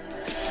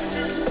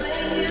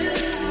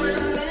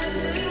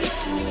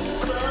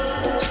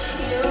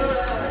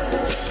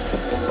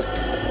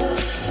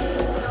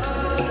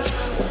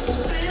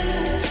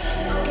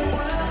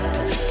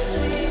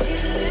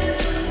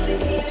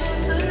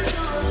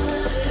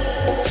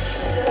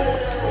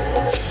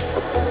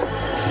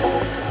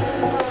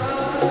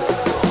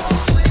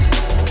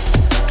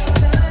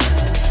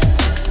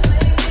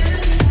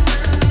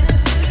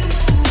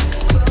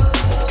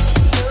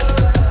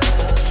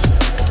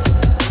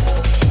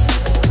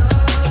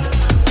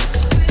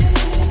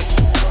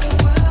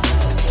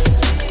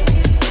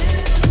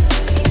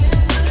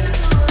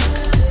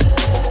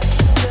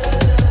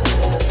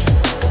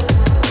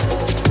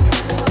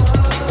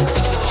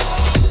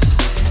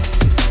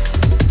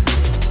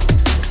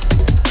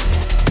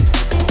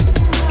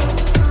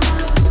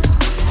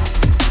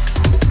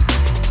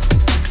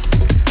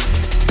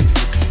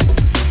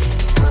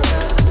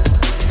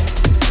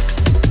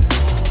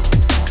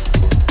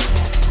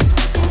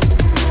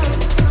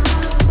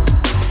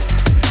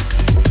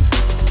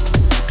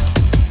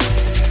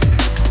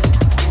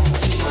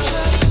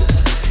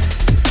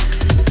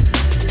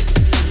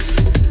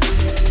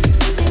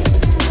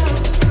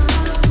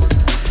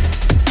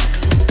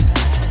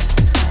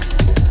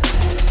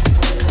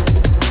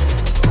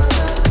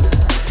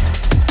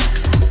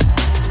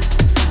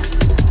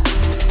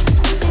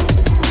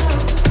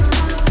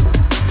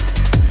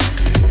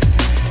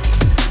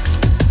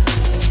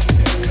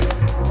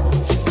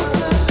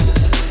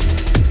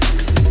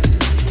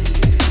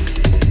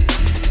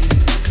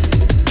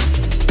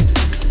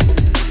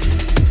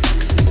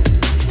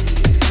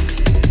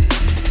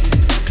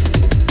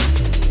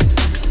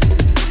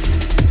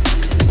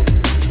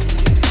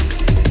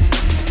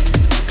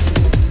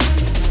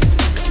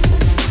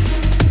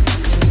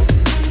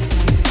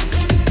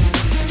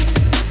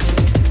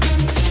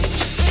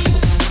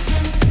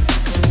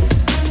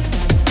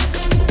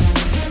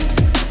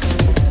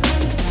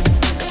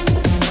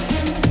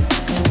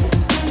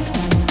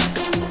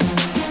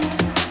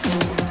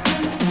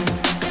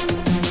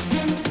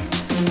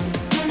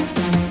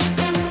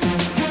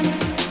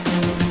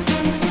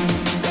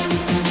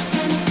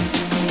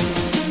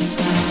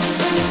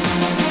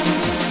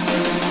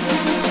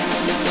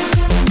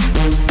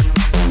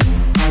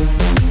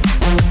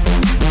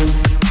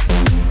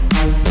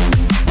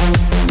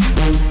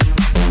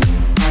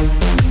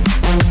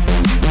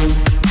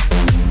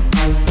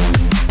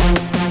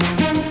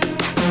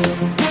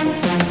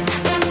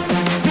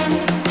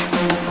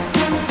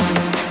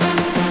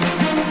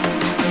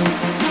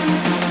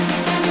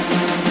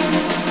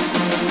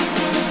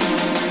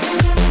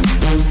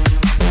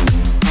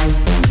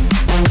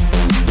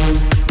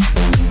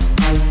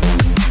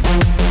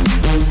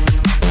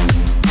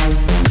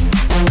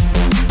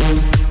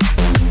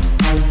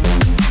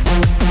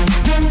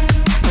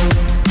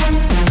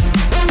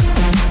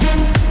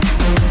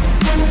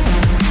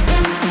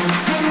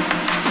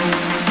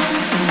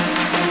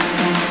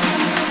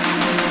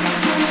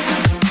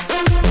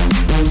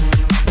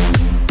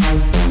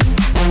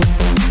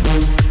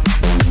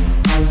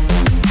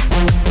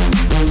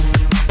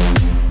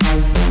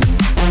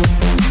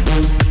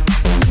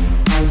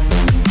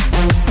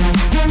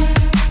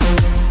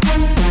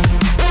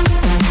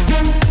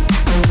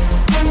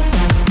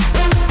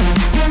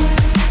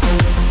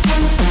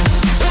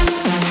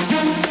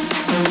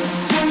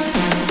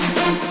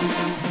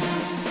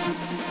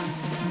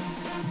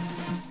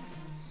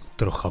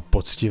 Trocha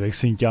poctivých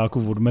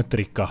synťáků od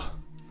Metrika.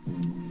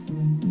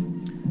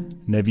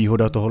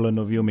 Nevýhoda tohohle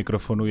nového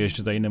mikrofonu je,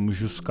 že tady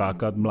nemůžu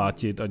skákat,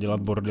 mlátit a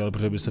dělat bordel,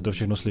 protože byste to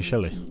všechno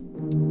slyšeli.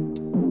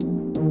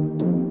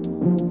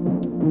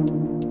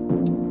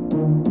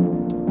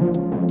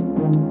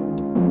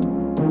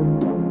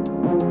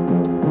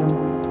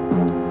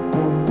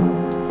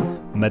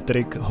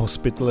 Metric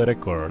Hospital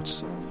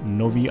Records,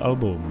 nový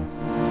album.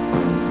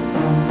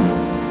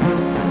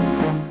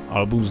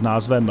 Album s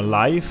názvem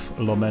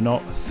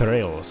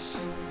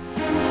Live/Thrills.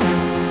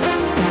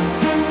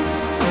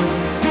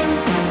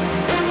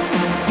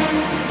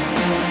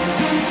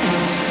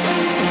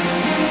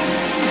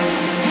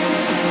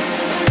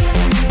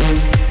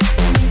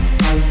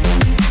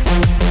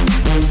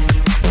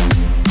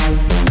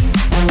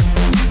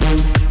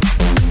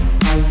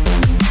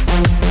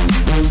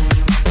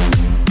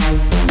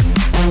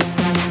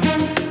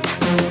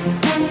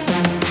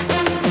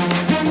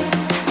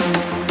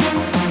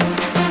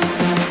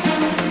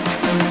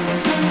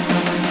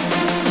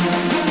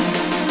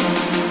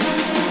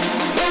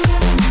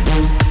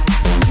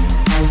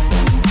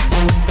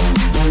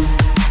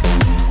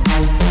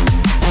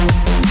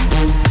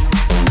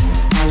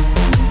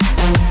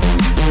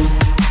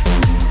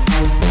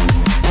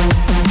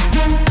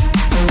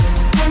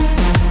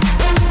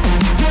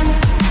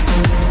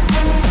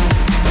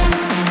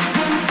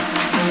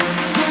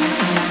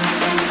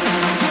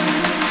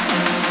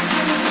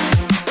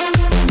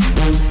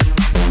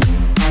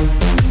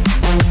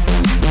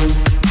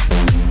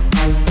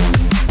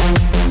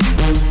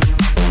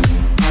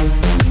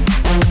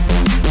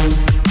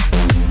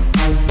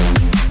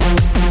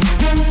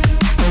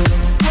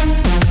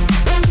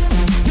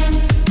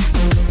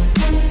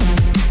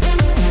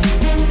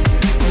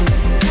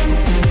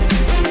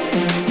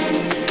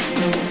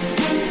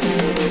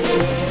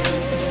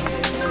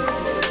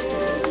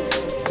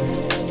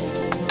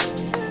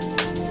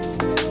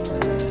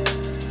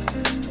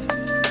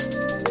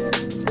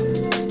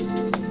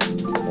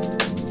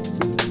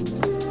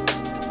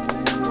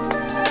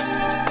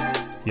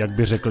 Jak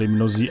by řekli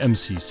mnozí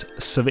MCs,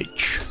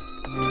 switch.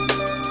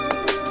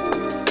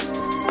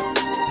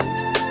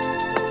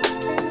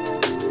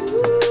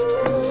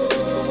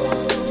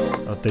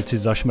 A teď si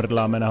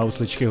zašmrdláme na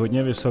housličky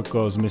hodně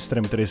vysoko s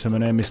mistrem, který se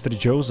jmenuje Mr.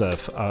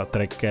 Joseph a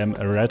trackem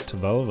Red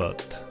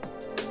Velvet.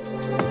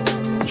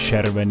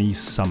 Červený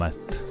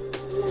samet.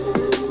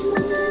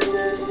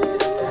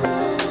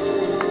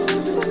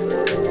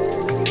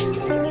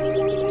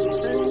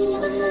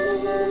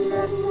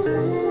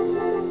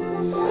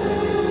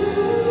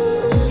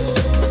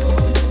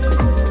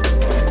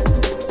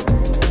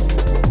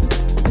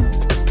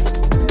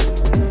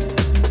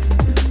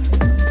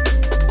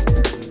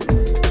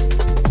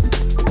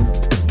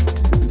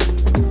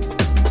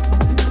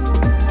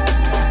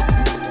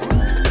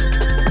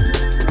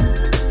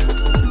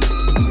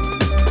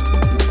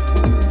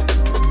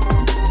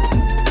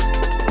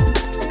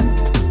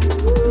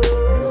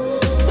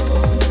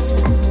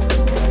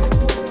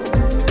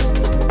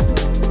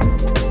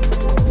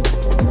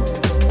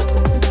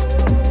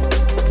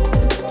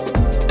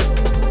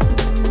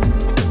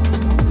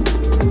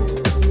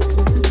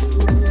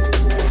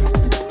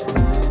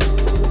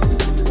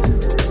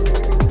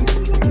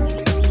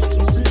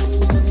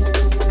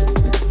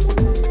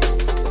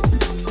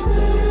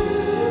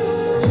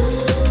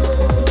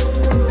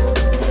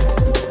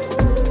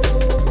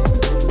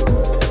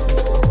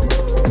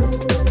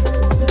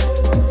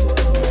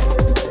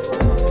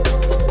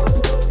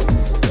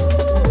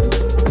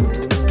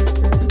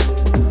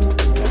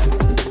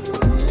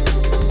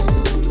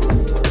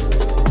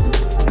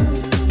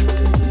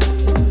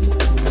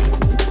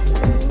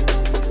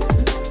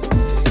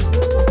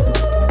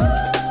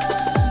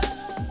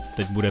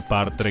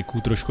 Pár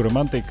tracků trošku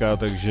romantika,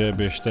 takže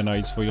běžte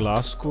najít svoji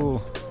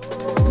lásku.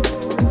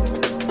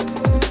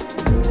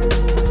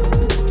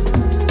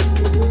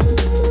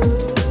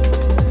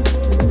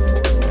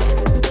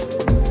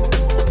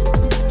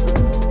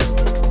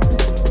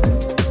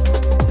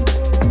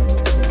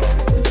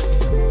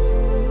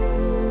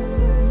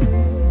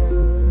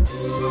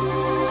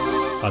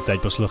 A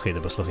teď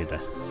poslouchejte.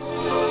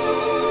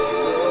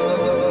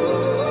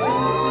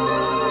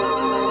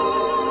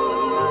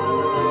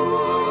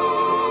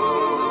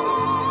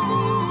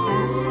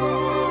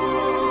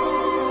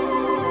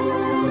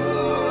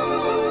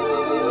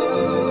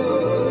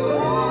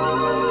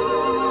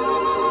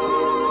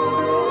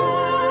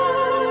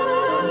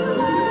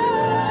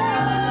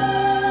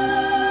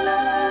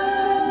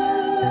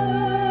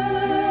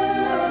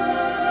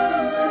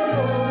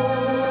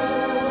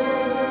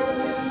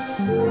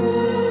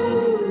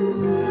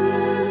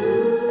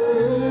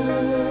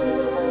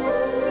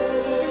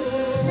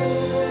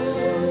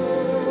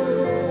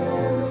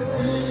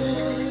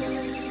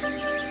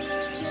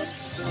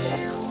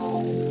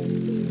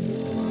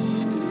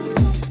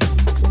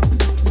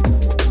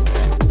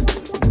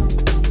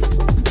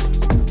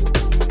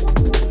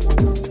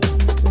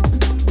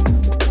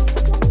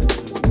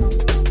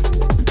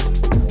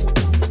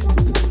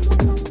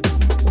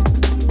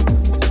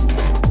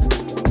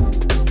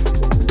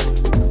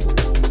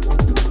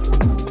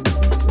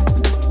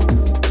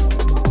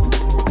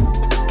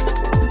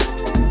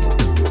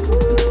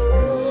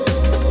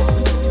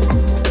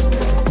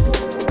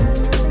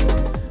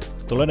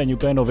 Tohle není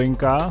úplně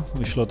novinka,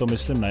 vyšlo to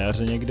myslím na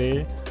jaře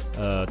někdy.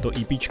 To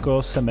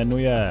EPčko se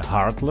jmenuje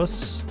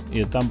Heartless,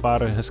 je tam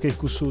pár hezkých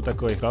kusů,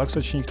 takových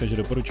relaxačních, takže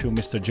doporučuji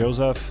Mr.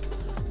 Joseph.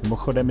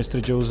 Mimochodem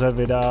Mr. Joseph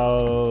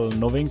vydal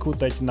novinku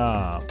teď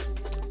na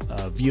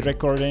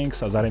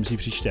V-Recordings a zahrajím si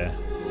příště.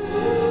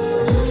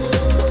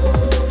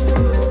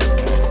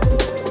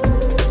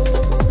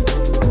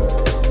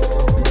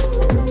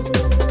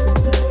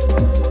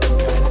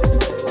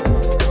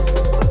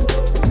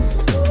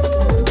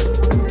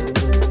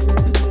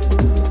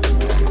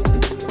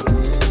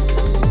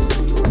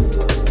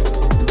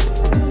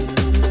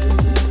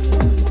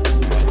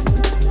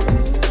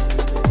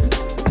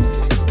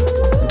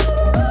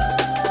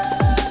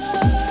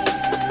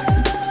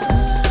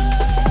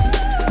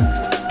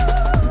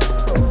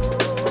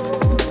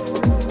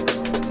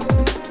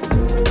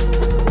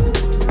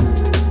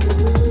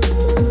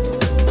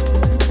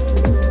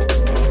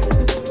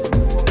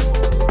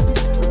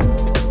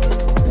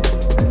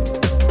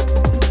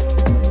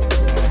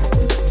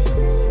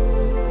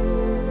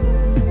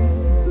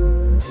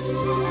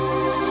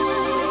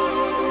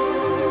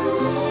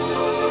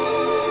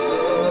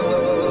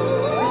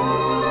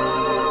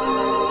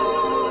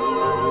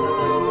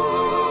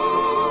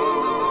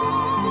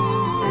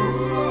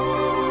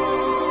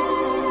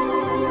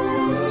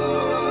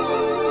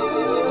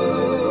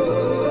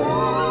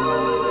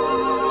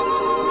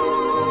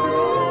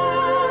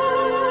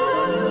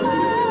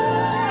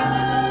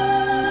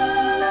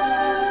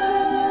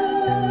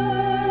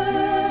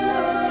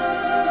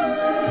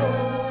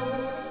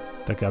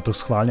 Tak já to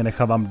schválně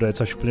nechávám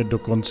dojet až úplně do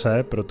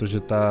konce, protože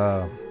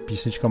ta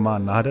písnička má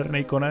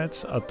nádherný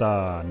konec a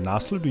ta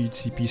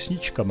následující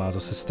písnička má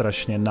zase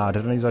strašně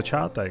nádherný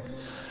začátek.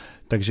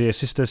 Takže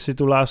jestli jste si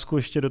tu lásku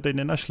ještě doteď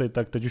nenašli,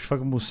 tak teď už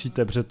fakt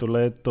musíte, protože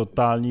tohle je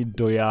totální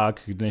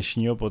doják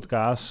dnešního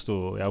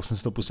podcastu. Já už jsem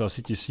si to pustil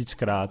asi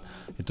 1000krát,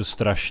 je to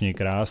strašně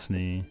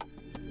krásný.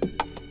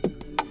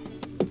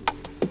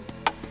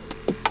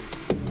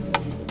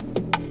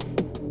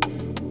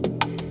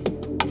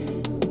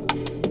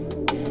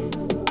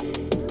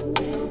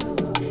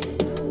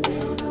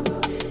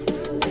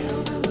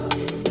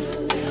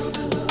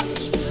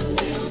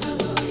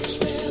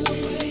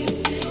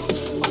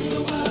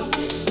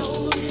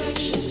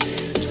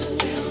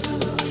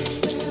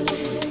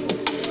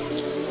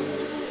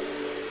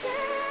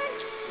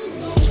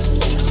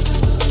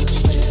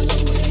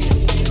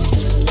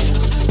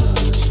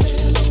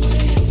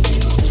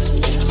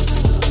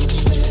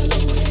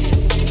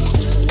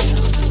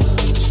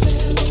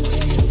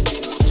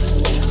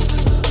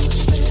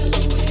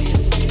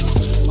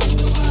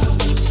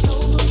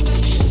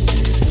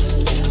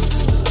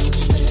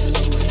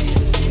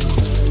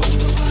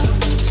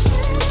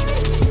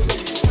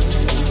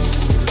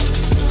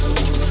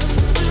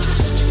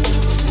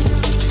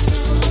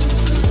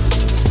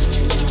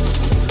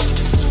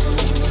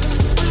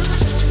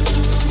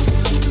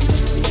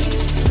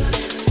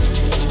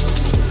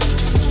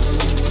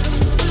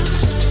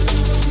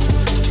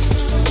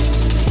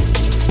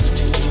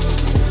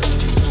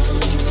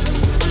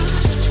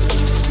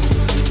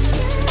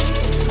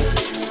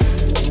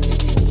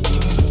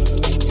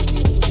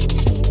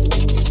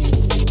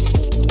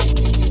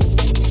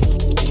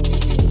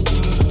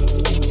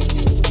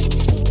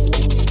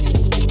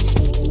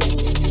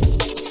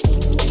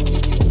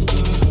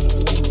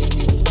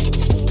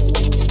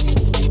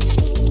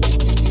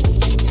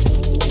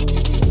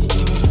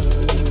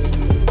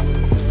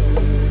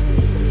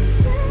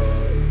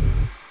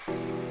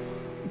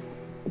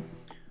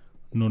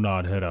 No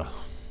nádhera.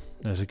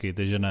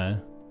 Neříkejte, že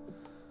ne.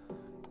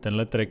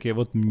 Tenhle track je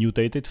od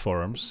Mutated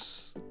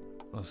Forms.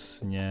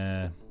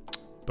 Vlastně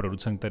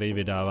producent, který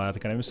vydává, já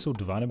tak nevím, jestli jsou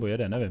 2 nebo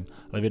 1, nevím.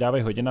 Ale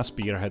vydávají hodně na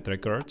Spearhead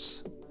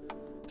Records.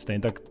 Stejně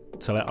tak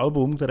celé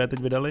album, které teď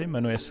vydali,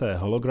 jmenuje se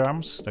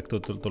Holograms, tak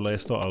tohle je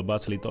z toho alba,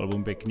 celý to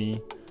album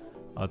pěkný.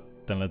 A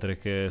tenhle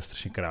track je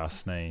strašně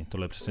krásný.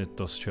 Tohle je přesně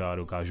to, z čeho já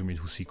dokážu mít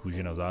husí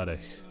kůži na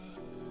zádech.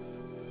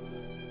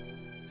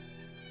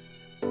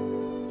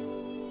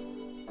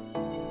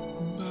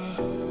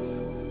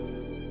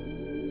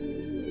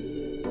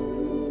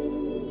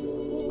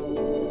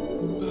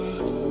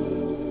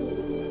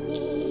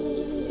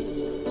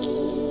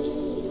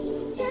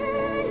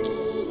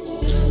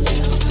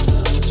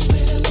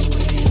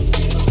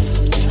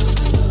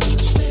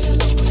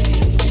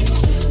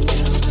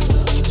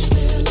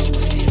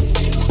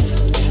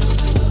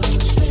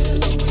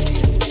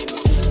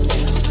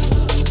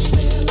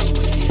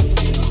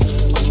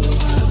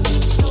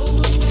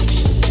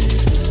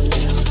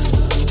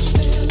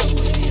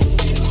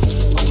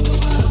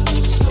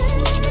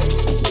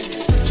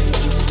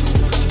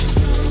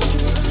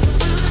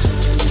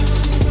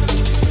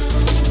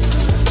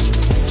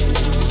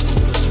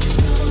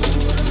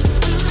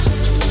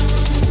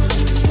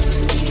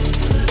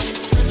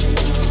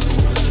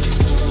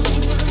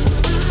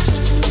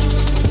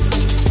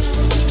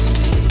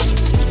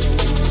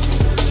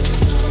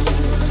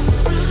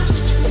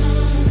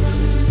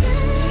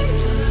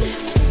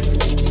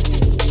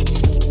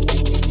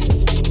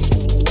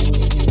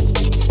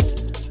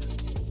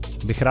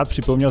 Rád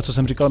připomněl, co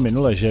jsem říkal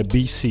minule, že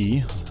BC,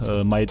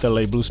 majitel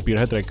labelu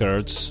Spearhead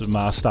Records,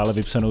 má stále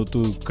vypsanou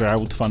tu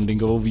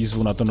crowdfundingovou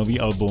výzvu na to nový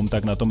album,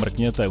 tak na to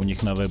mrkněte u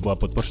nich na webu a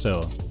podpořte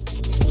ho.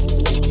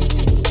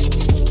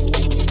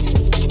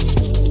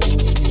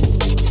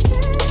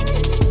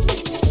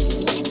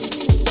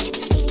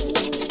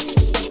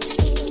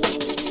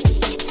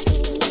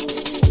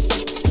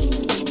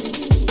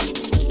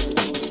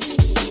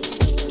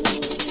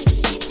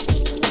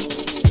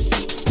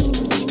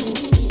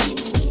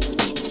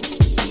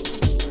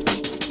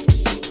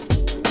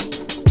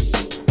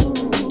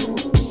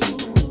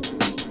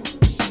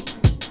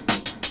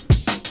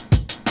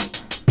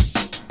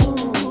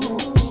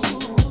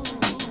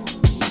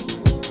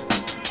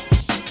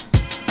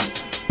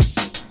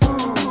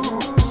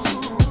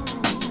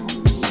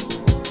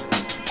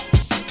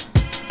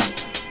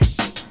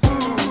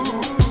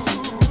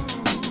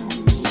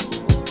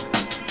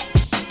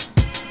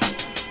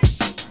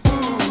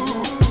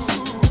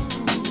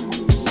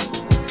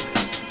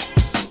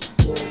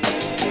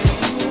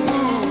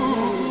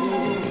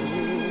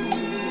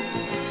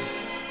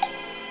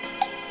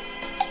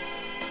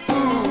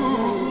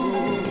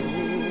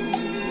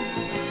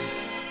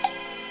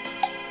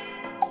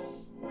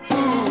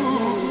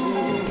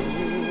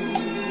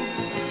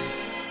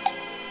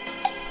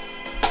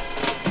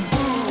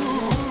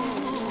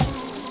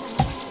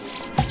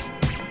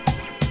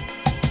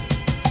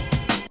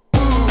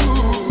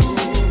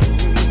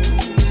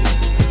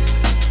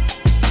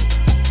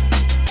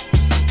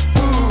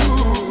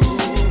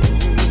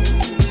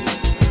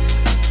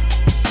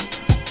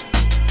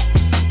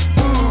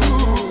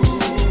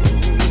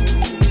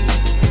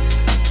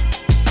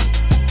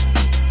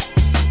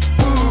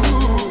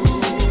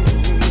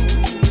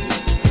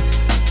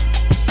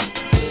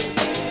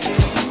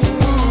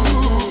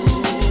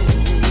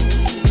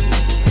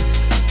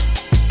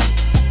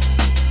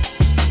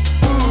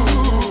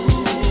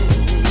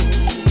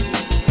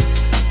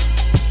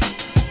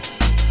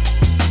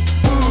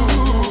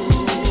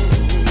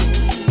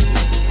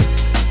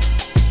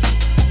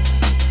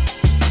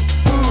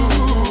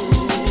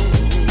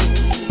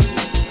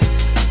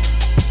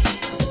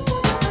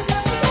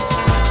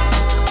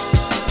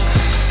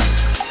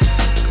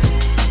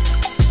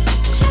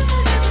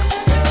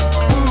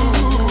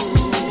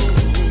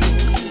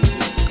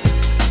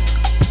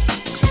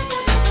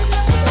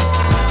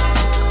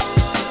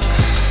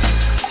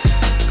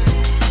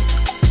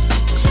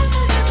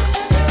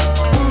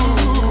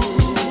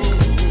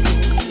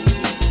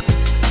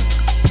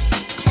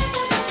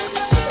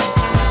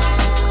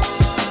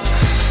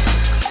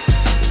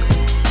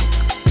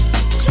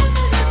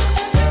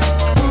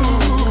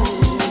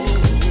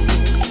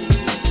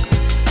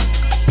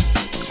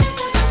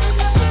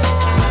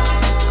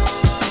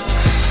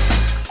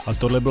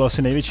 tohle bylo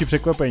asi největší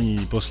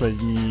překvapení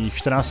posledních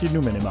 14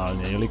 dnů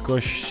minimálně,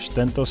 jelikož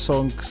tento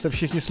song jste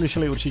všichni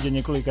slyšeli určitě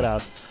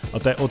několikrát a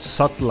to je od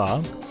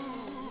Subtla.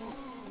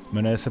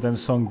 Jmenuje se ten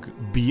song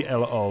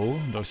BLO,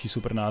 další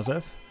super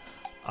název,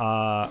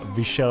 a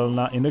vyšel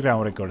na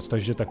Underground Records,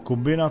 takže ta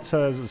kombinace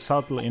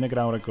Subtle,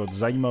 Underground Records,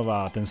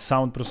 zajímavá, ten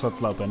sound pro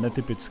Subtla, to je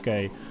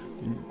netypický,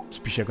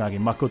 spíš jako nějaký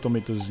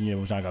Makotomi to zní, nebo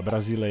možná nějaká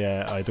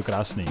Brazílie a je to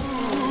krásný.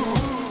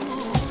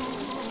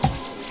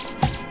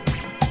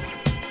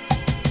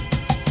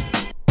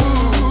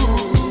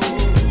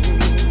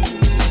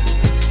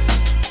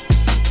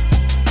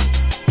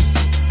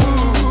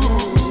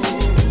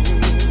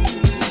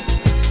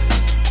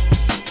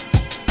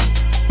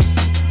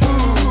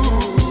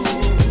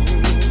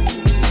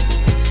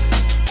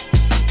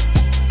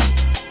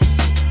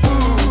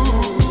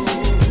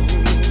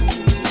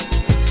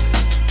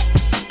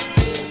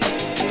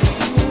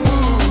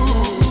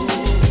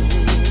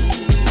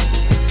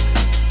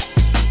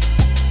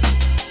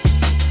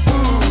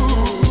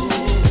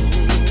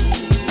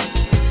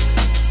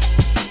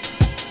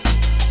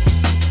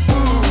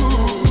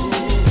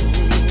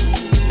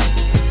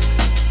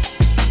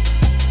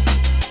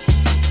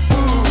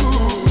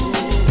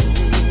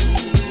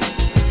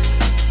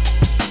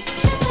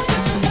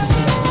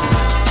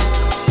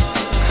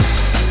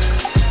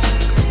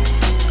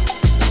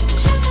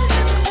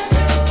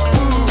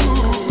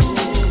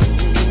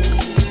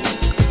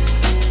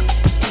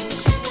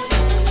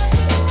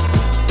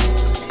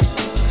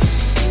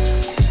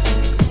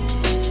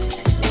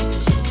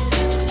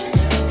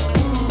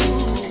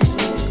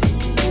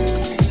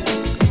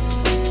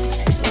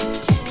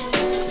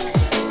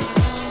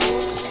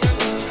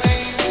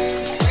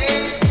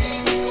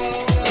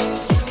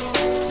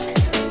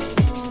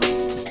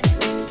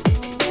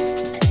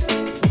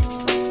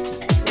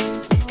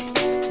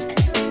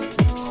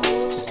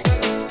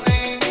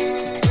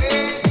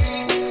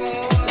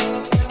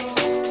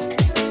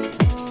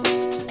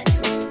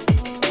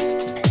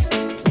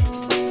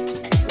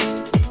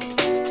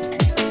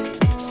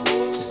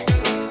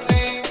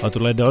 A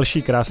tohle je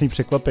další krásný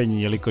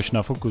překvapení, jelikož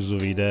na Fokusu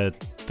vyjde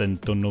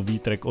tento nový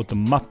track od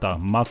Mata.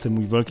 Mat je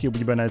můj velký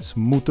oblíbenec,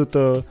 MUTT,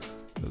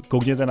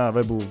 koukněte na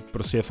webu,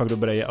 prostě je fakt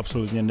dobrý, je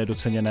absolutně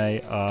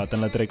nedoceněný a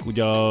tenhle track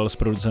udělal s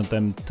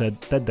producentem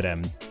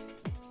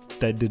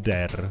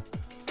Tedder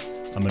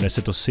a jmenuje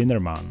se to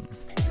Sinnerman.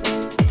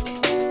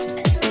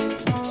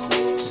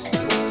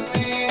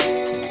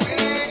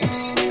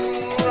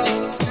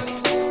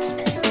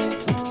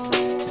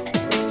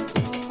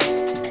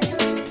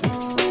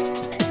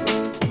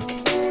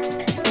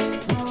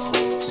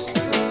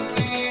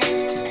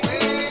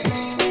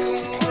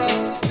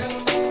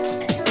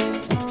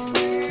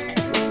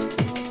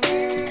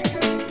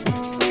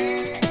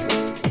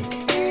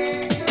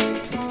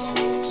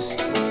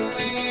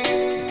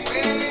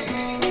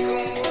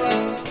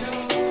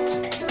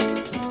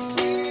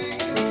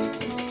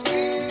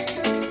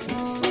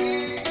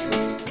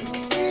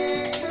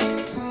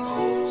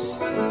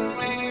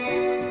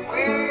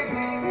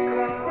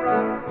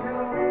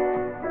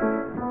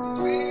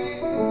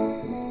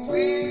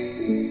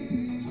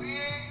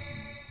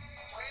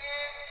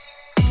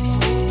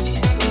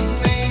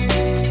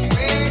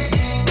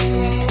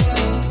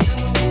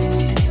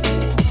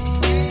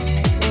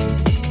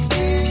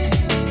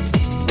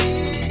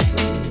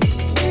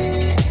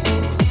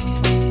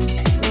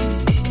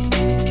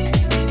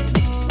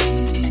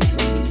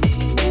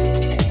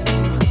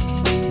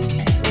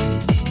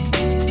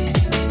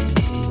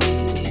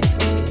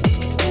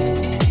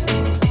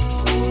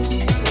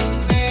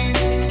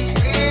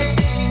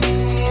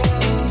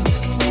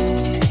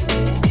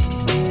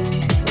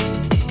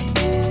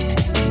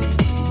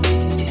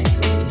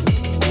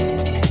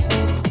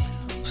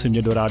 Si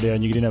mě do rádia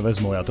nikdy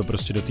nevezmou, já to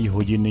prostě do té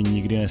hodiny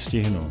nikdy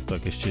nestihnu,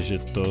 tak ještě, že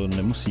to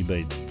nemusí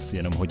být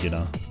jenom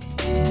hodina.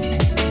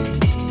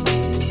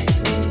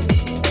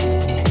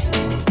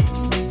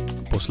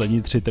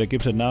 Poslední 3 tracky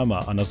před náma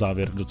a na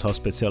závěr docela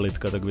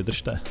specialitka, tak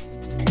vydržte.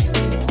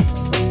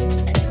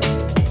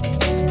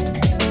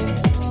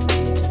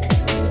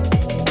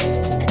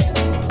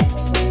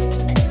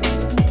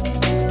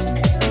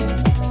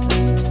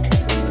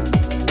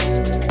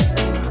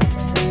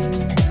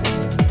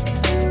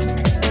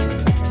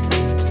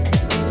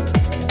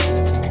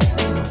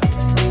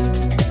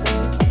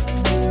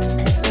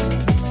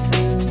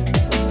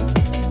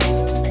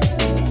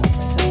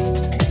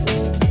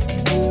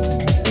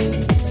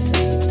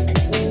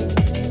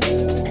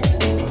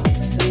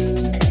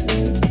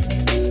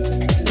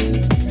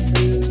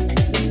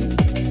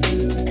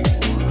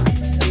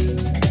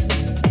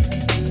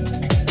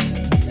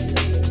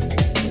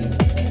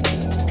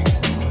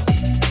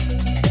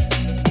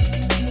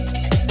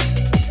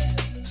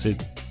 Si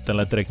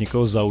tenhle track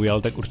někoho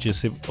zaujal, tak určitě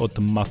si od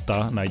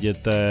Mata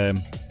najděte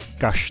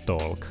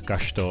Kashtalk.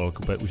 Kashtalk,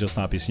 úplně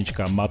úžasná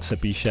písnička. Mat se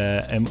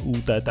píše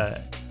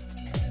M-U-T-T.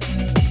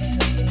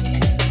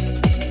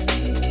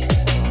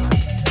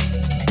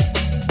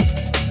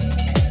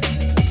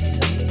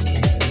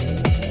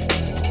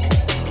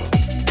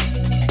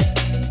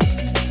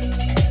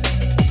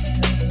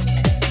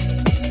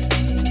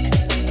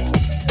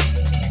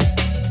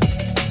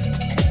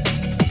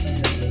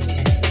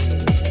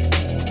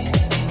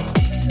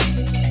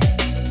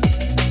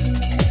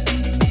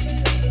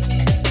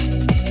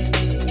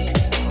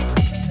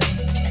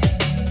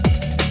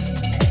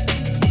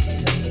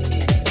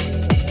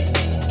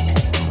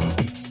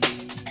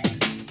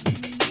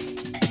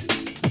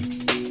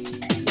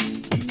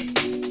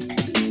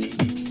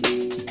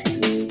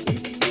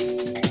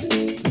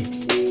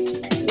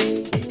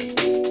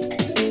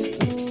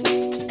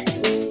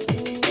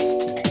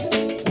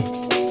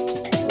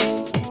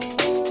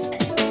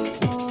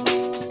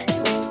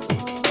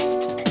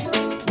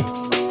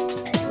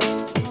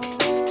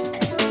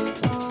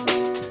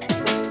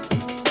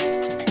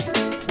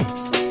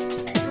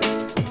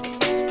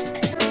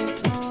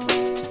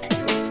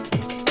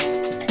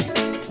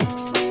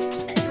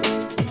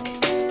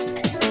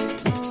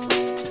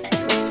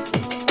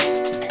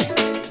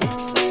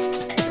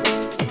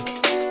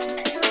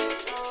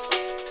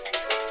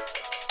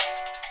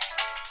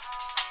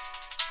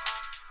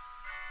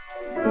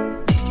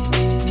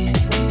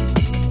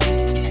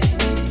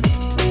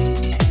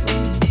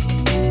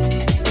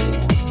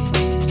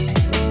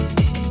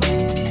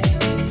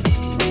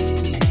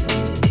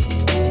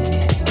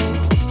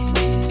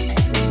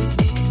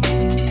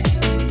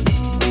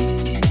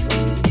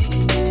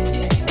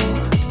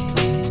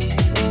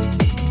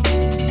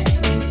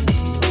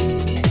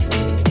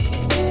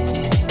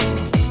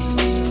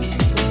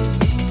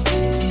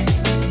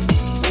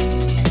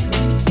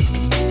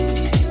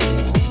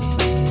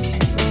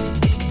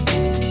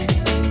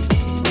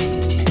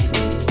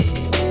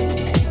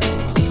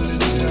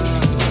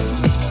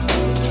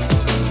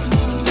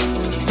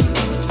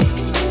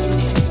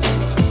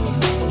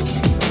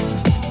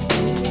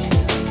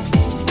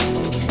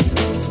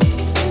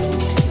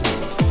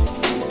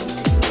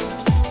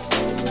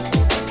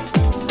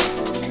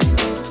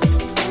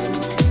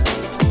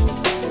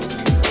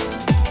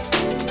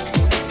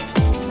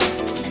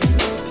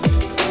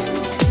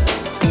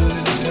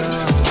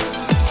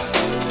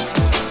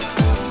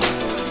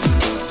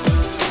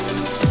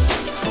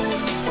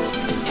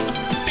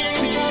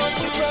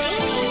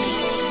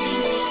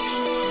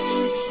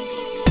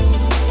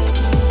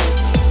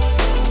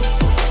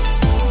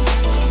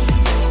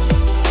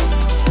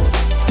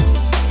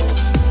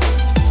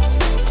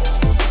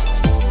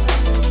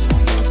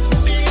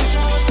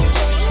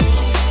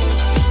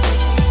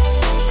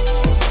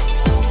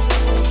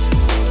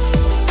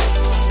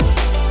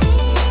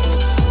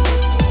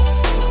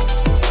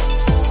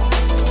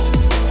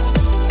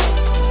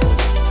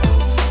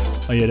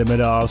 Jedeme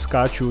dál,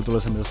 skáču,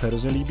 tohle se mi zase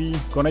hrozně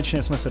líbí.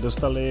 Konečně jsme se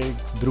dostali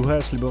k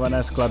druhé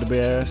slibované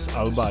skladbě z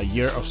alba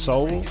Year of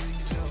Soul.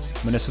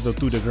 Jmenuje se to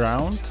To The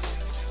Ground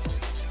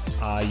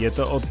a je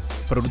to od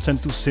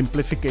producentů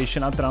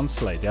Simplification a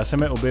Translate. Já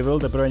jsem je objevil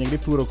teprve někdy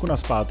půl roku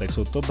nazpátek,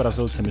 jsou to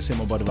Brazilci,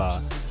 myslím oba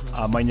dva.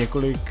 A mají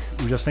několik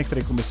úžasných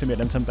tracků, myslím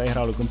jeden jsem tady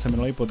hrál dokonce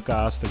minulý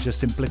podcast, takže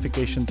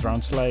Simplification,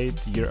 Translate,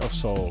 Year of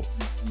Soul.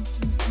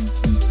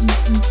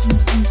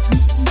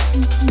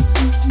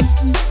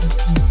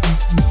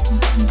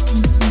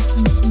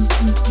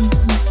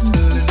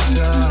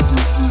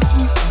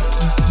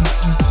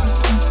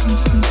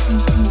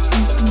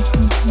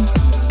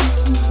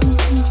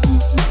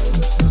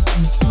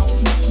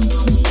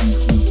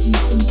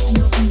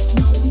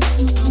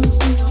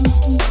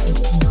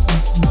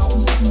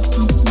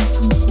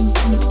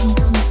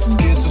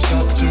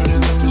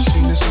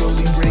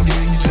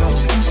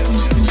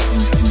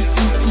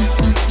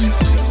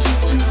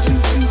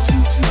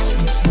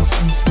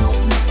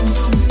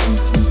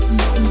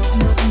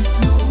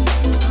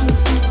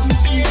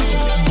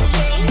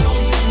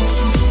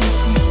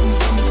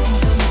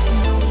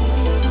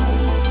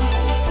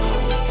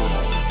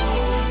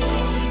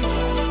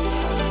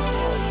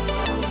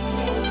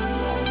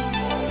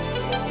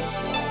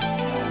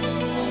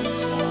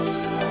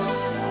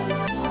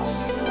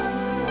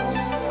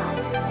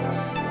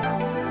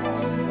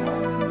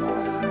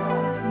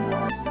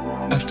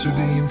 After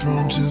being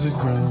thrown to the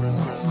ground.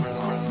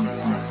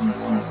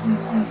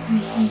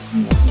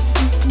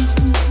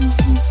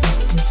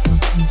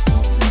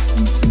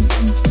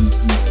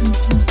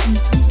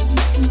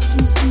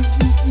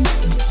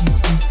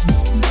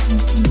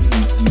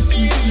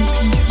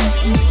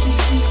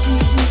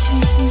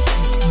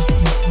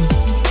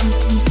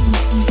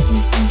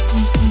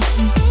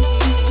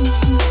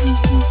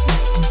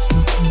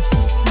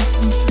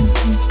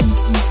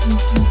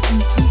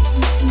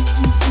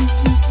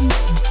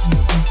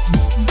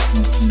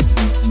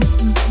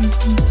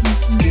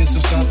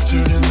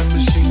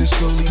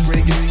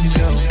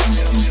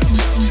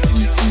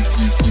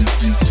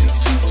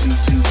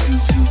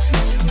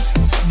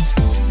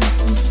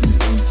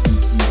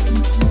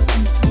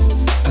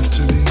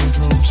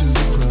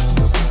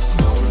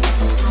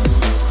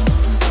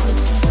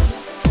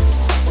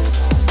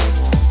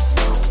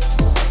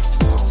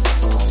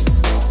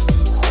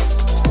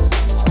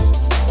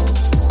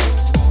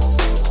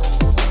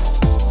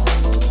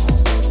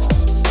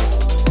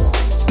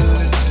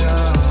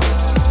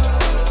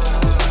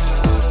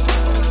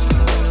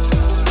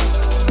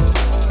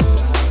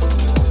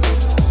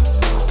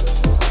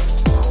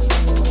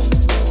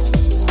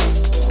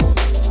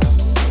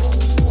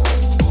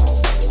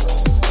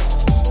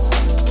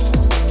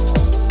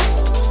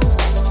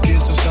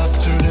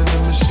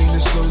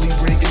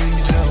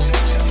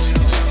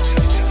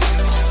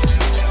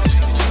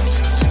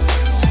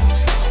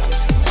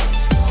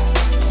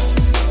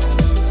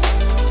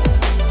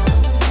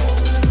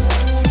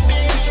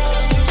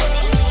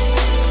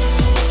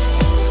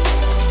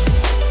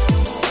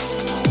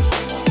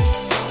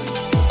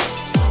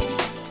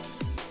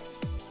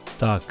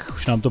 Tak,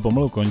 už nám to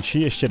pomalu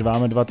končí, ještě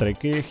máme 2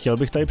 tracky. Chtěl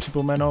bych tady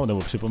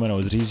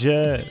připomenout říct,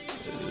 že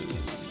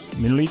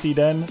minulý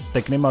týden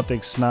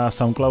Technimatix na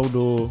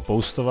Soundcloudu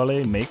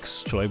postovali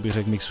mix, člověk by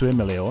řekl mixuje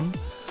milion,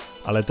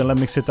 ale tenhle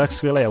mix je tak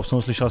skvělý, já už jsem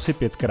ho slyšel asi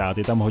 5krát,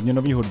 je tam hodně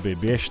nový hudby.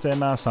 Běžte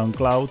na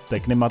Soundcloud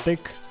Technimatic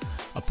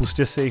a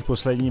pusťte si jejich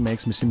poslední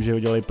mix, myslím, že ho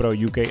dělali pro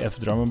UKF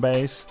Drum and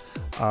Bass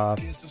a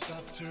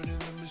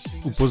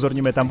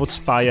upozorníme tam od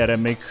Spy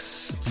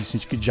remix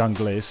písničky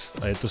Junglist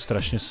a je to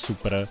strašně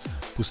super.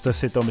 Puste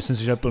si to, myslím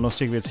si, že plno z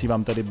těch věcí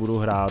vám tady budu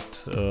hrát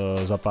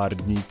za pár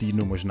dní,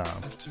 týdnu možná.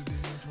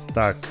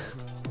 Tak,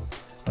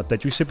 a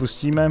teď už si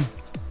pustíme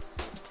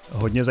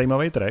hodně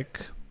zajímavý track.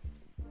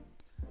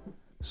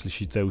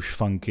 Slyšíte už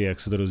funky, jak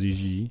se to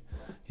rozjíždí.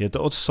 Je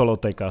to od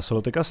Soloteka.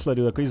 Soloteka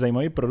sleduje takový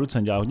zajímavý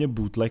producent, dělá hodně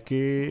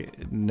bootlegy,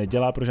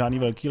 nedělá pro žádný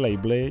velký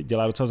labely,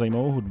 dělá docela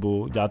zajímavou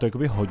hudbu, dělá to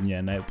jakoby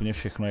hodně, ne úplně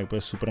všechno, je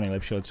úplně super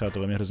nejlepší, ale třeba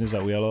tohle mě hrozně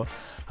zaujalo.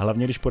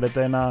 Hlavně když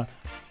půjdete na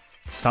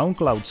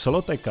SoundCloud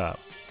Soloteka,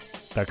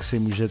 tak si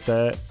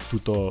můžete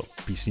tuto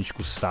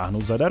písničku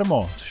stáhnout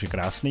zadarmo, což je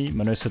krásný,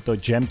 jmenuje se to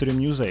Jam to the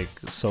Music,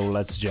 so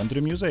let's jam to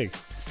the music.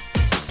 Music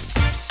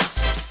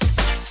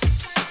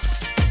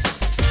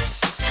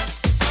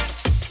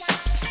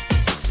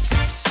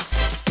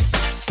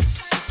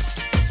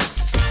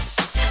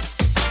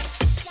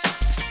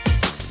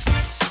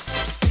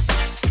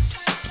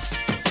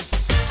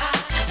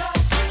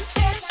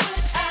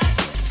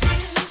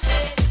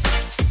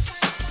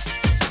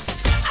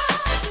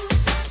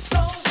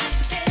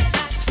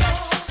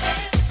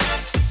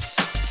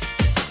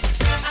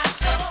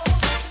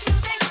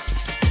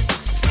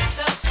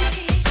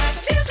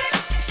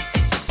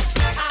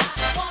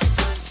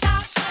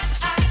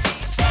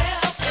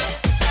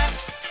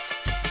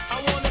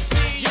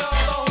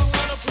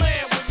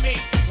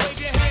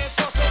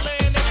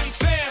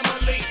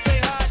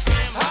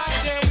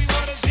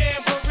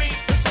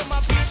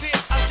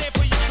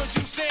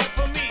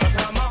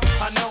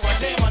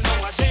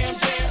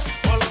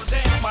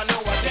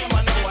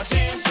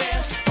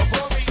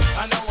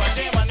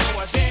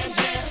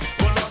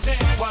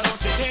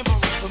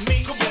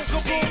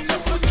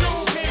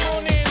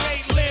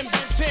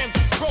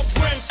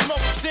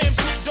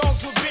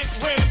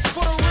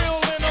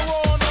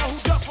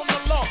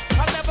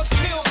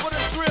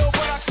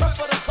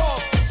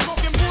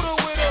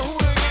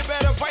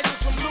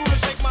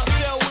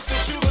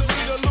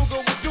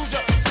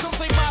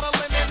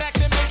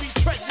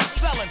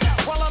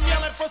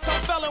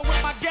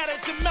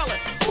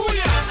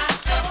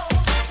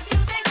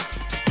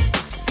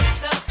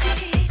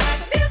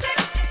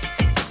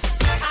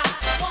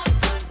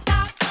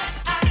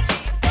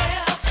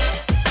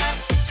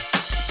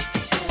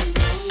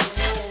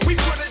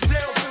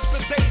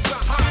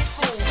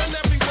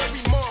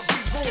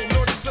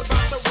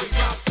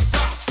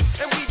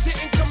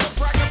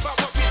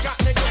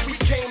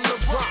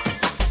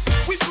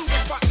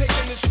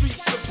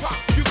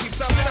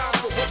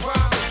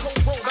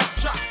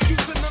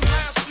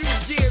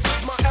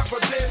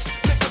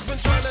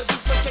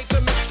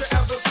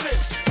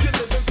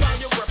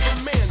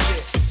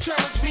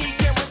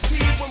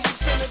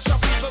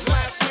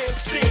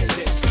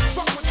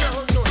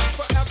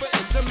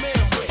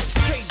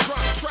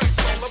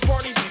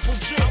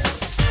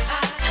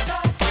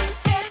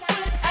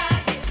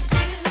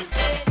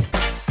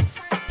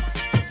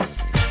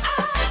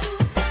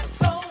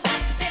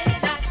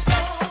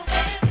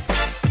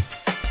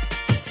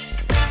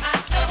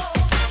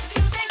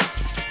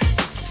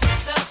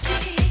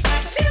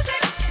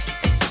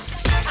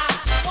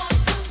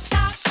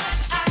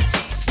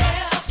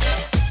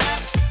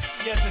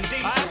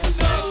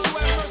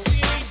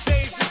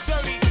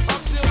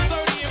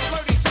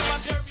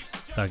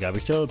Tak já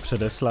bych chtěl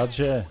předeslat,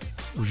 že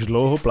už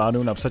dlouho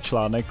plánuju napsat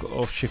článek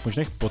o všech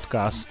možných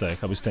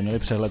podcastech, abyste měli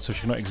přehled, co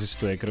všechno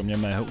existuje, kromě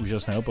mého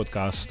úžasného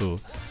podcastu.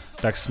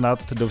 Tak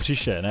snad do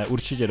příště, ne,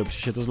 určitě do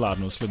příště to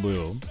zvládnu,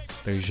 slibuju.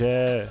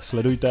 Takže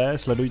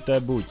sledujte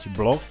buď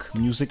blog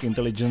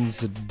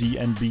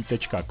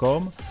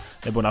musicintelligencednb.com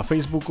nebo na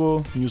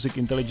Facebooku Music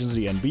Intelligence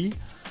DNB,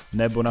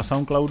 nebo na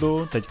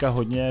Soundcloudu, teďka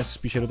hodně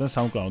spíše do ten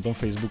Soundcloud, na tom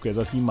Facebooku je to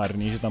takový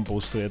marný, že tam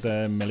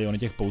postujete miliony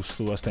těch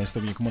postů a stejně se to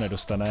nikomu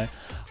nedostane,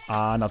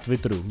 a na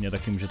Twitteru mě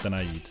taky můžete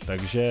najít,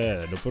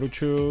 takže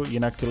doporučuji,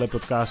 jinak tyhle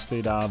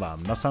podcasty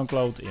dávám na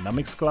Soundcloud i na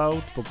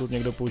Mixcloud, pokud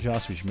někdo používá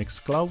svůj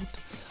Mixcloud.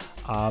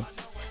 A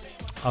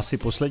asi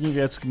poslední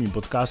věc k mým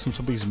podcastům,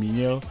 co bych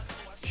zmínil,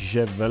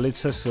 že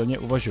velice silně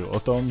uvažuji o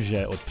tom,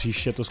 že od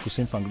příště to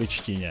zkusím v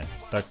angličtině.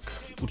 Tak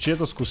určitě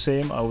to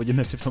zkusím a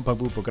uvidíme, jestli v tom pak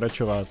budu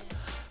pokračovat.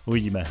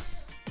 Uvidíme.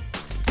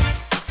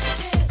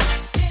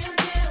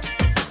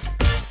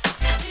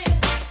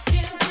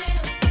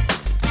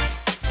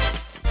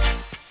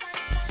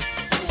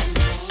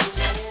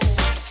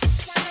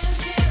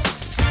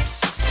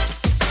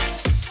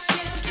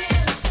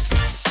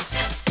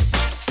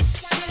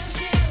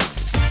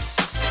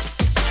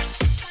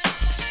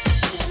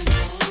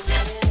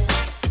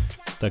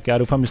 Tak já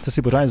doufám, že jste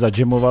si pořádně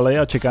zadžimovali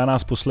a čeká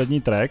nás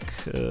poslední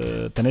track.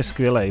 Ten je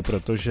skvělej,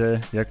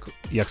 protože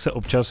jak se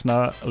občas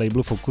na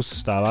labelu Focus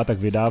stává, tak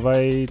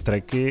vydávají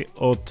tracky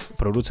od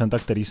producenta,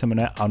 který se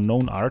jmenuje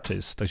Unknown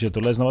Artist. Takže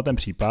tohle je znova ten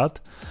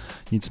případ.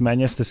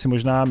 Nicméně jste si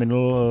možná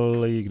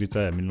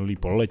minulý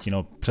pololetí,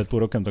 před půl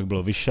rokem tak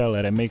bylo, vyšel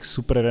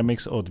super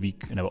remix od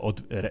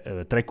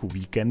tracku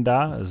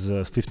Weekenda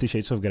z 50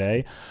 Shades of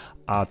Grey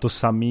a to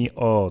samý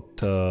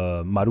od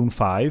Maroon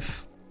 5,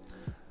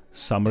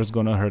 Summer's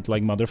Gonna Hurt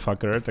Like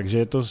Motherfucker,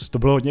 takže to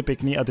bylo hodně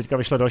pěkný a teďka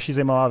vyšla další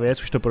zajímavá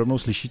věc, už to podobnou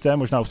slyšíte,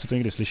 možná už jste to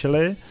někdy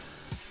slyšeli,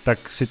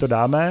 tak si to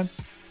dáme.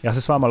 Já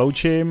se s váma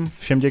loučím,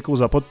 všem děkuju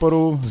za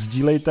podporu,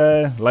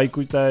 sdílejte,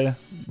 lajkujte,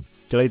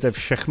 dělejte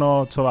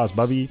všechno, co vás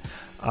baví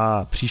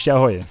a příště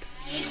ahoj.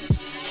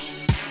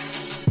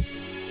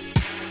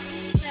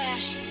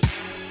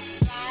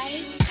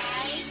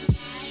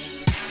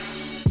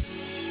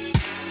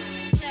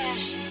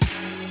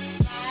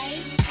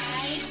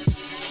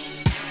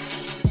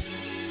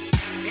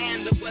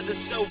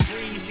 So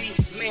breezy,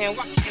 man,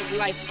 why can't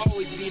life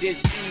always be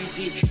this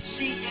easy?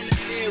 She in the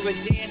mirror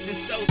dancing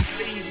so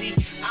sleazy.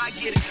 I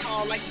get a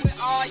call like, where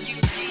are you,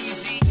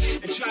 Easy?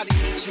 And try to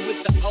hit you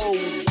with the old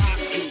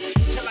rocky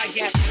till I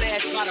got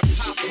flashed by the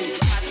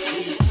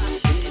paparazzi.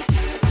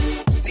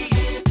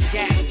 These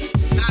got,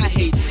 I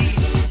hate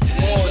these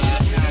more than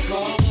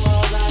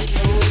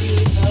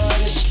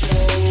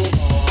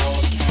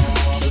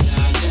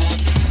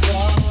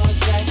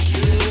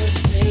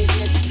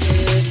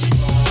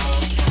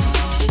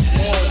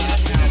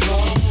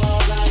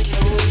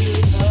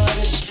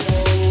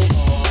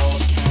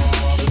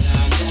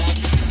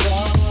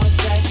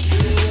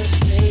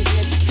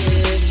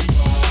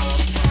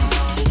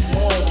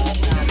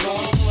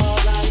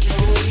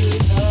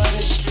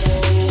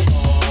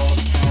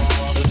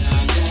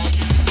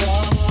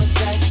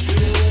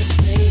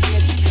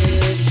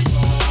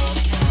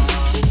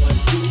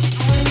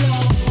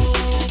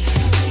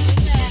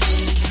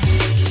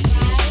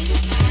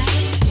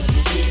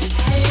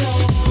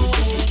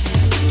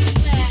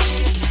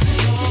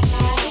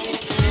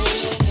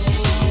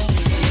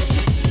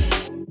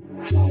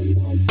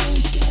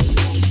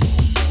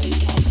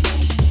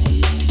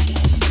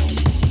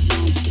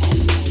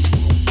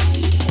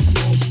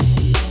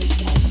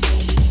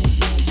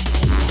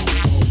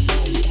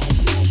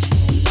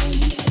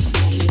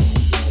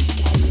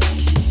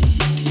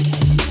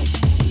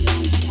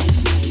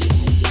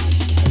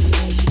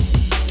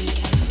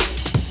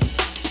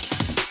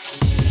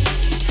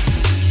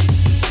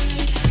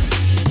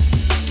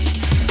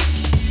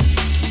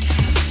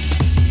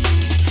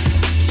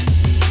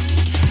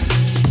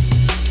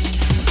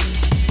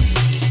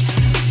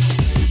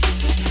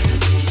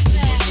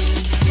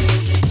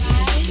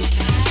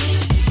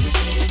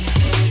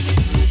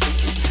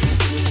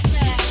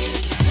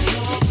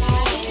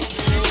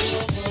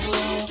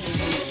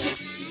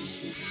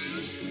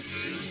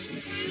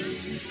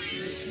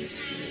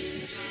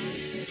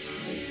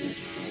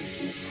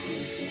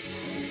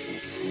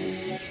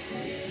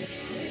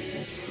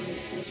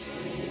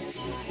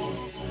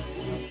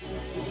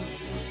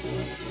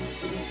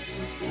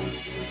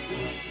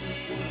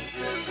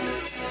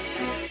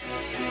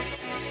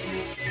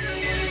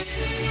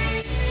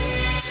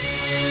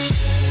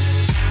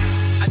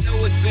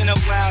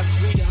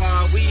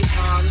Sweetheart, we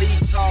hardly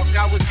talk,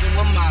 I was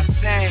doing my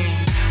thing.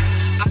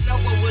 I know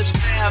it was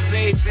fair,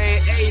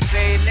 baby, hey,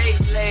 babe,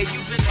 lately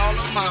you've been all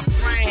on my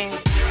brain.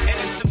 And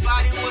if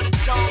somebody would've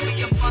told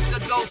me a month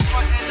ago,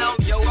 frontin' out,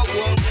 yo, I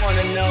wouldn't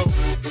wanna know.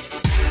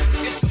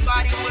 If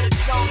somebody would've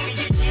told me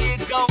a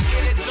year ago,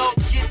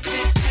 get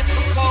this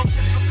difficult.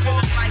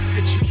 Feeling like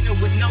Katrina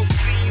with no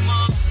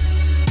FEMA,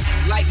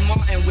 like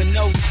Martin with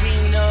no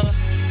Gina,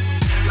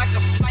 like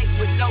a flight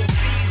with no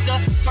visa.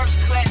 First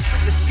class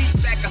with the seat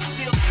back, I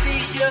still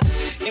see ya.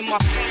 In my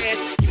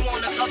past, you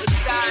on the up other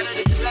side of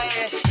the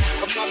glass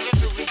of my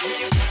memories,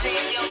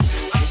 museum.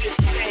 I'm just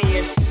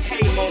saying,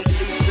 hey Mona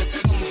Lisa,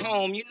 come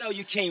home. You know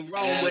you can't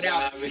roam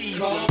without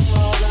Caesar. All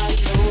I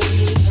know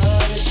you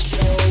love is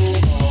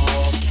strong.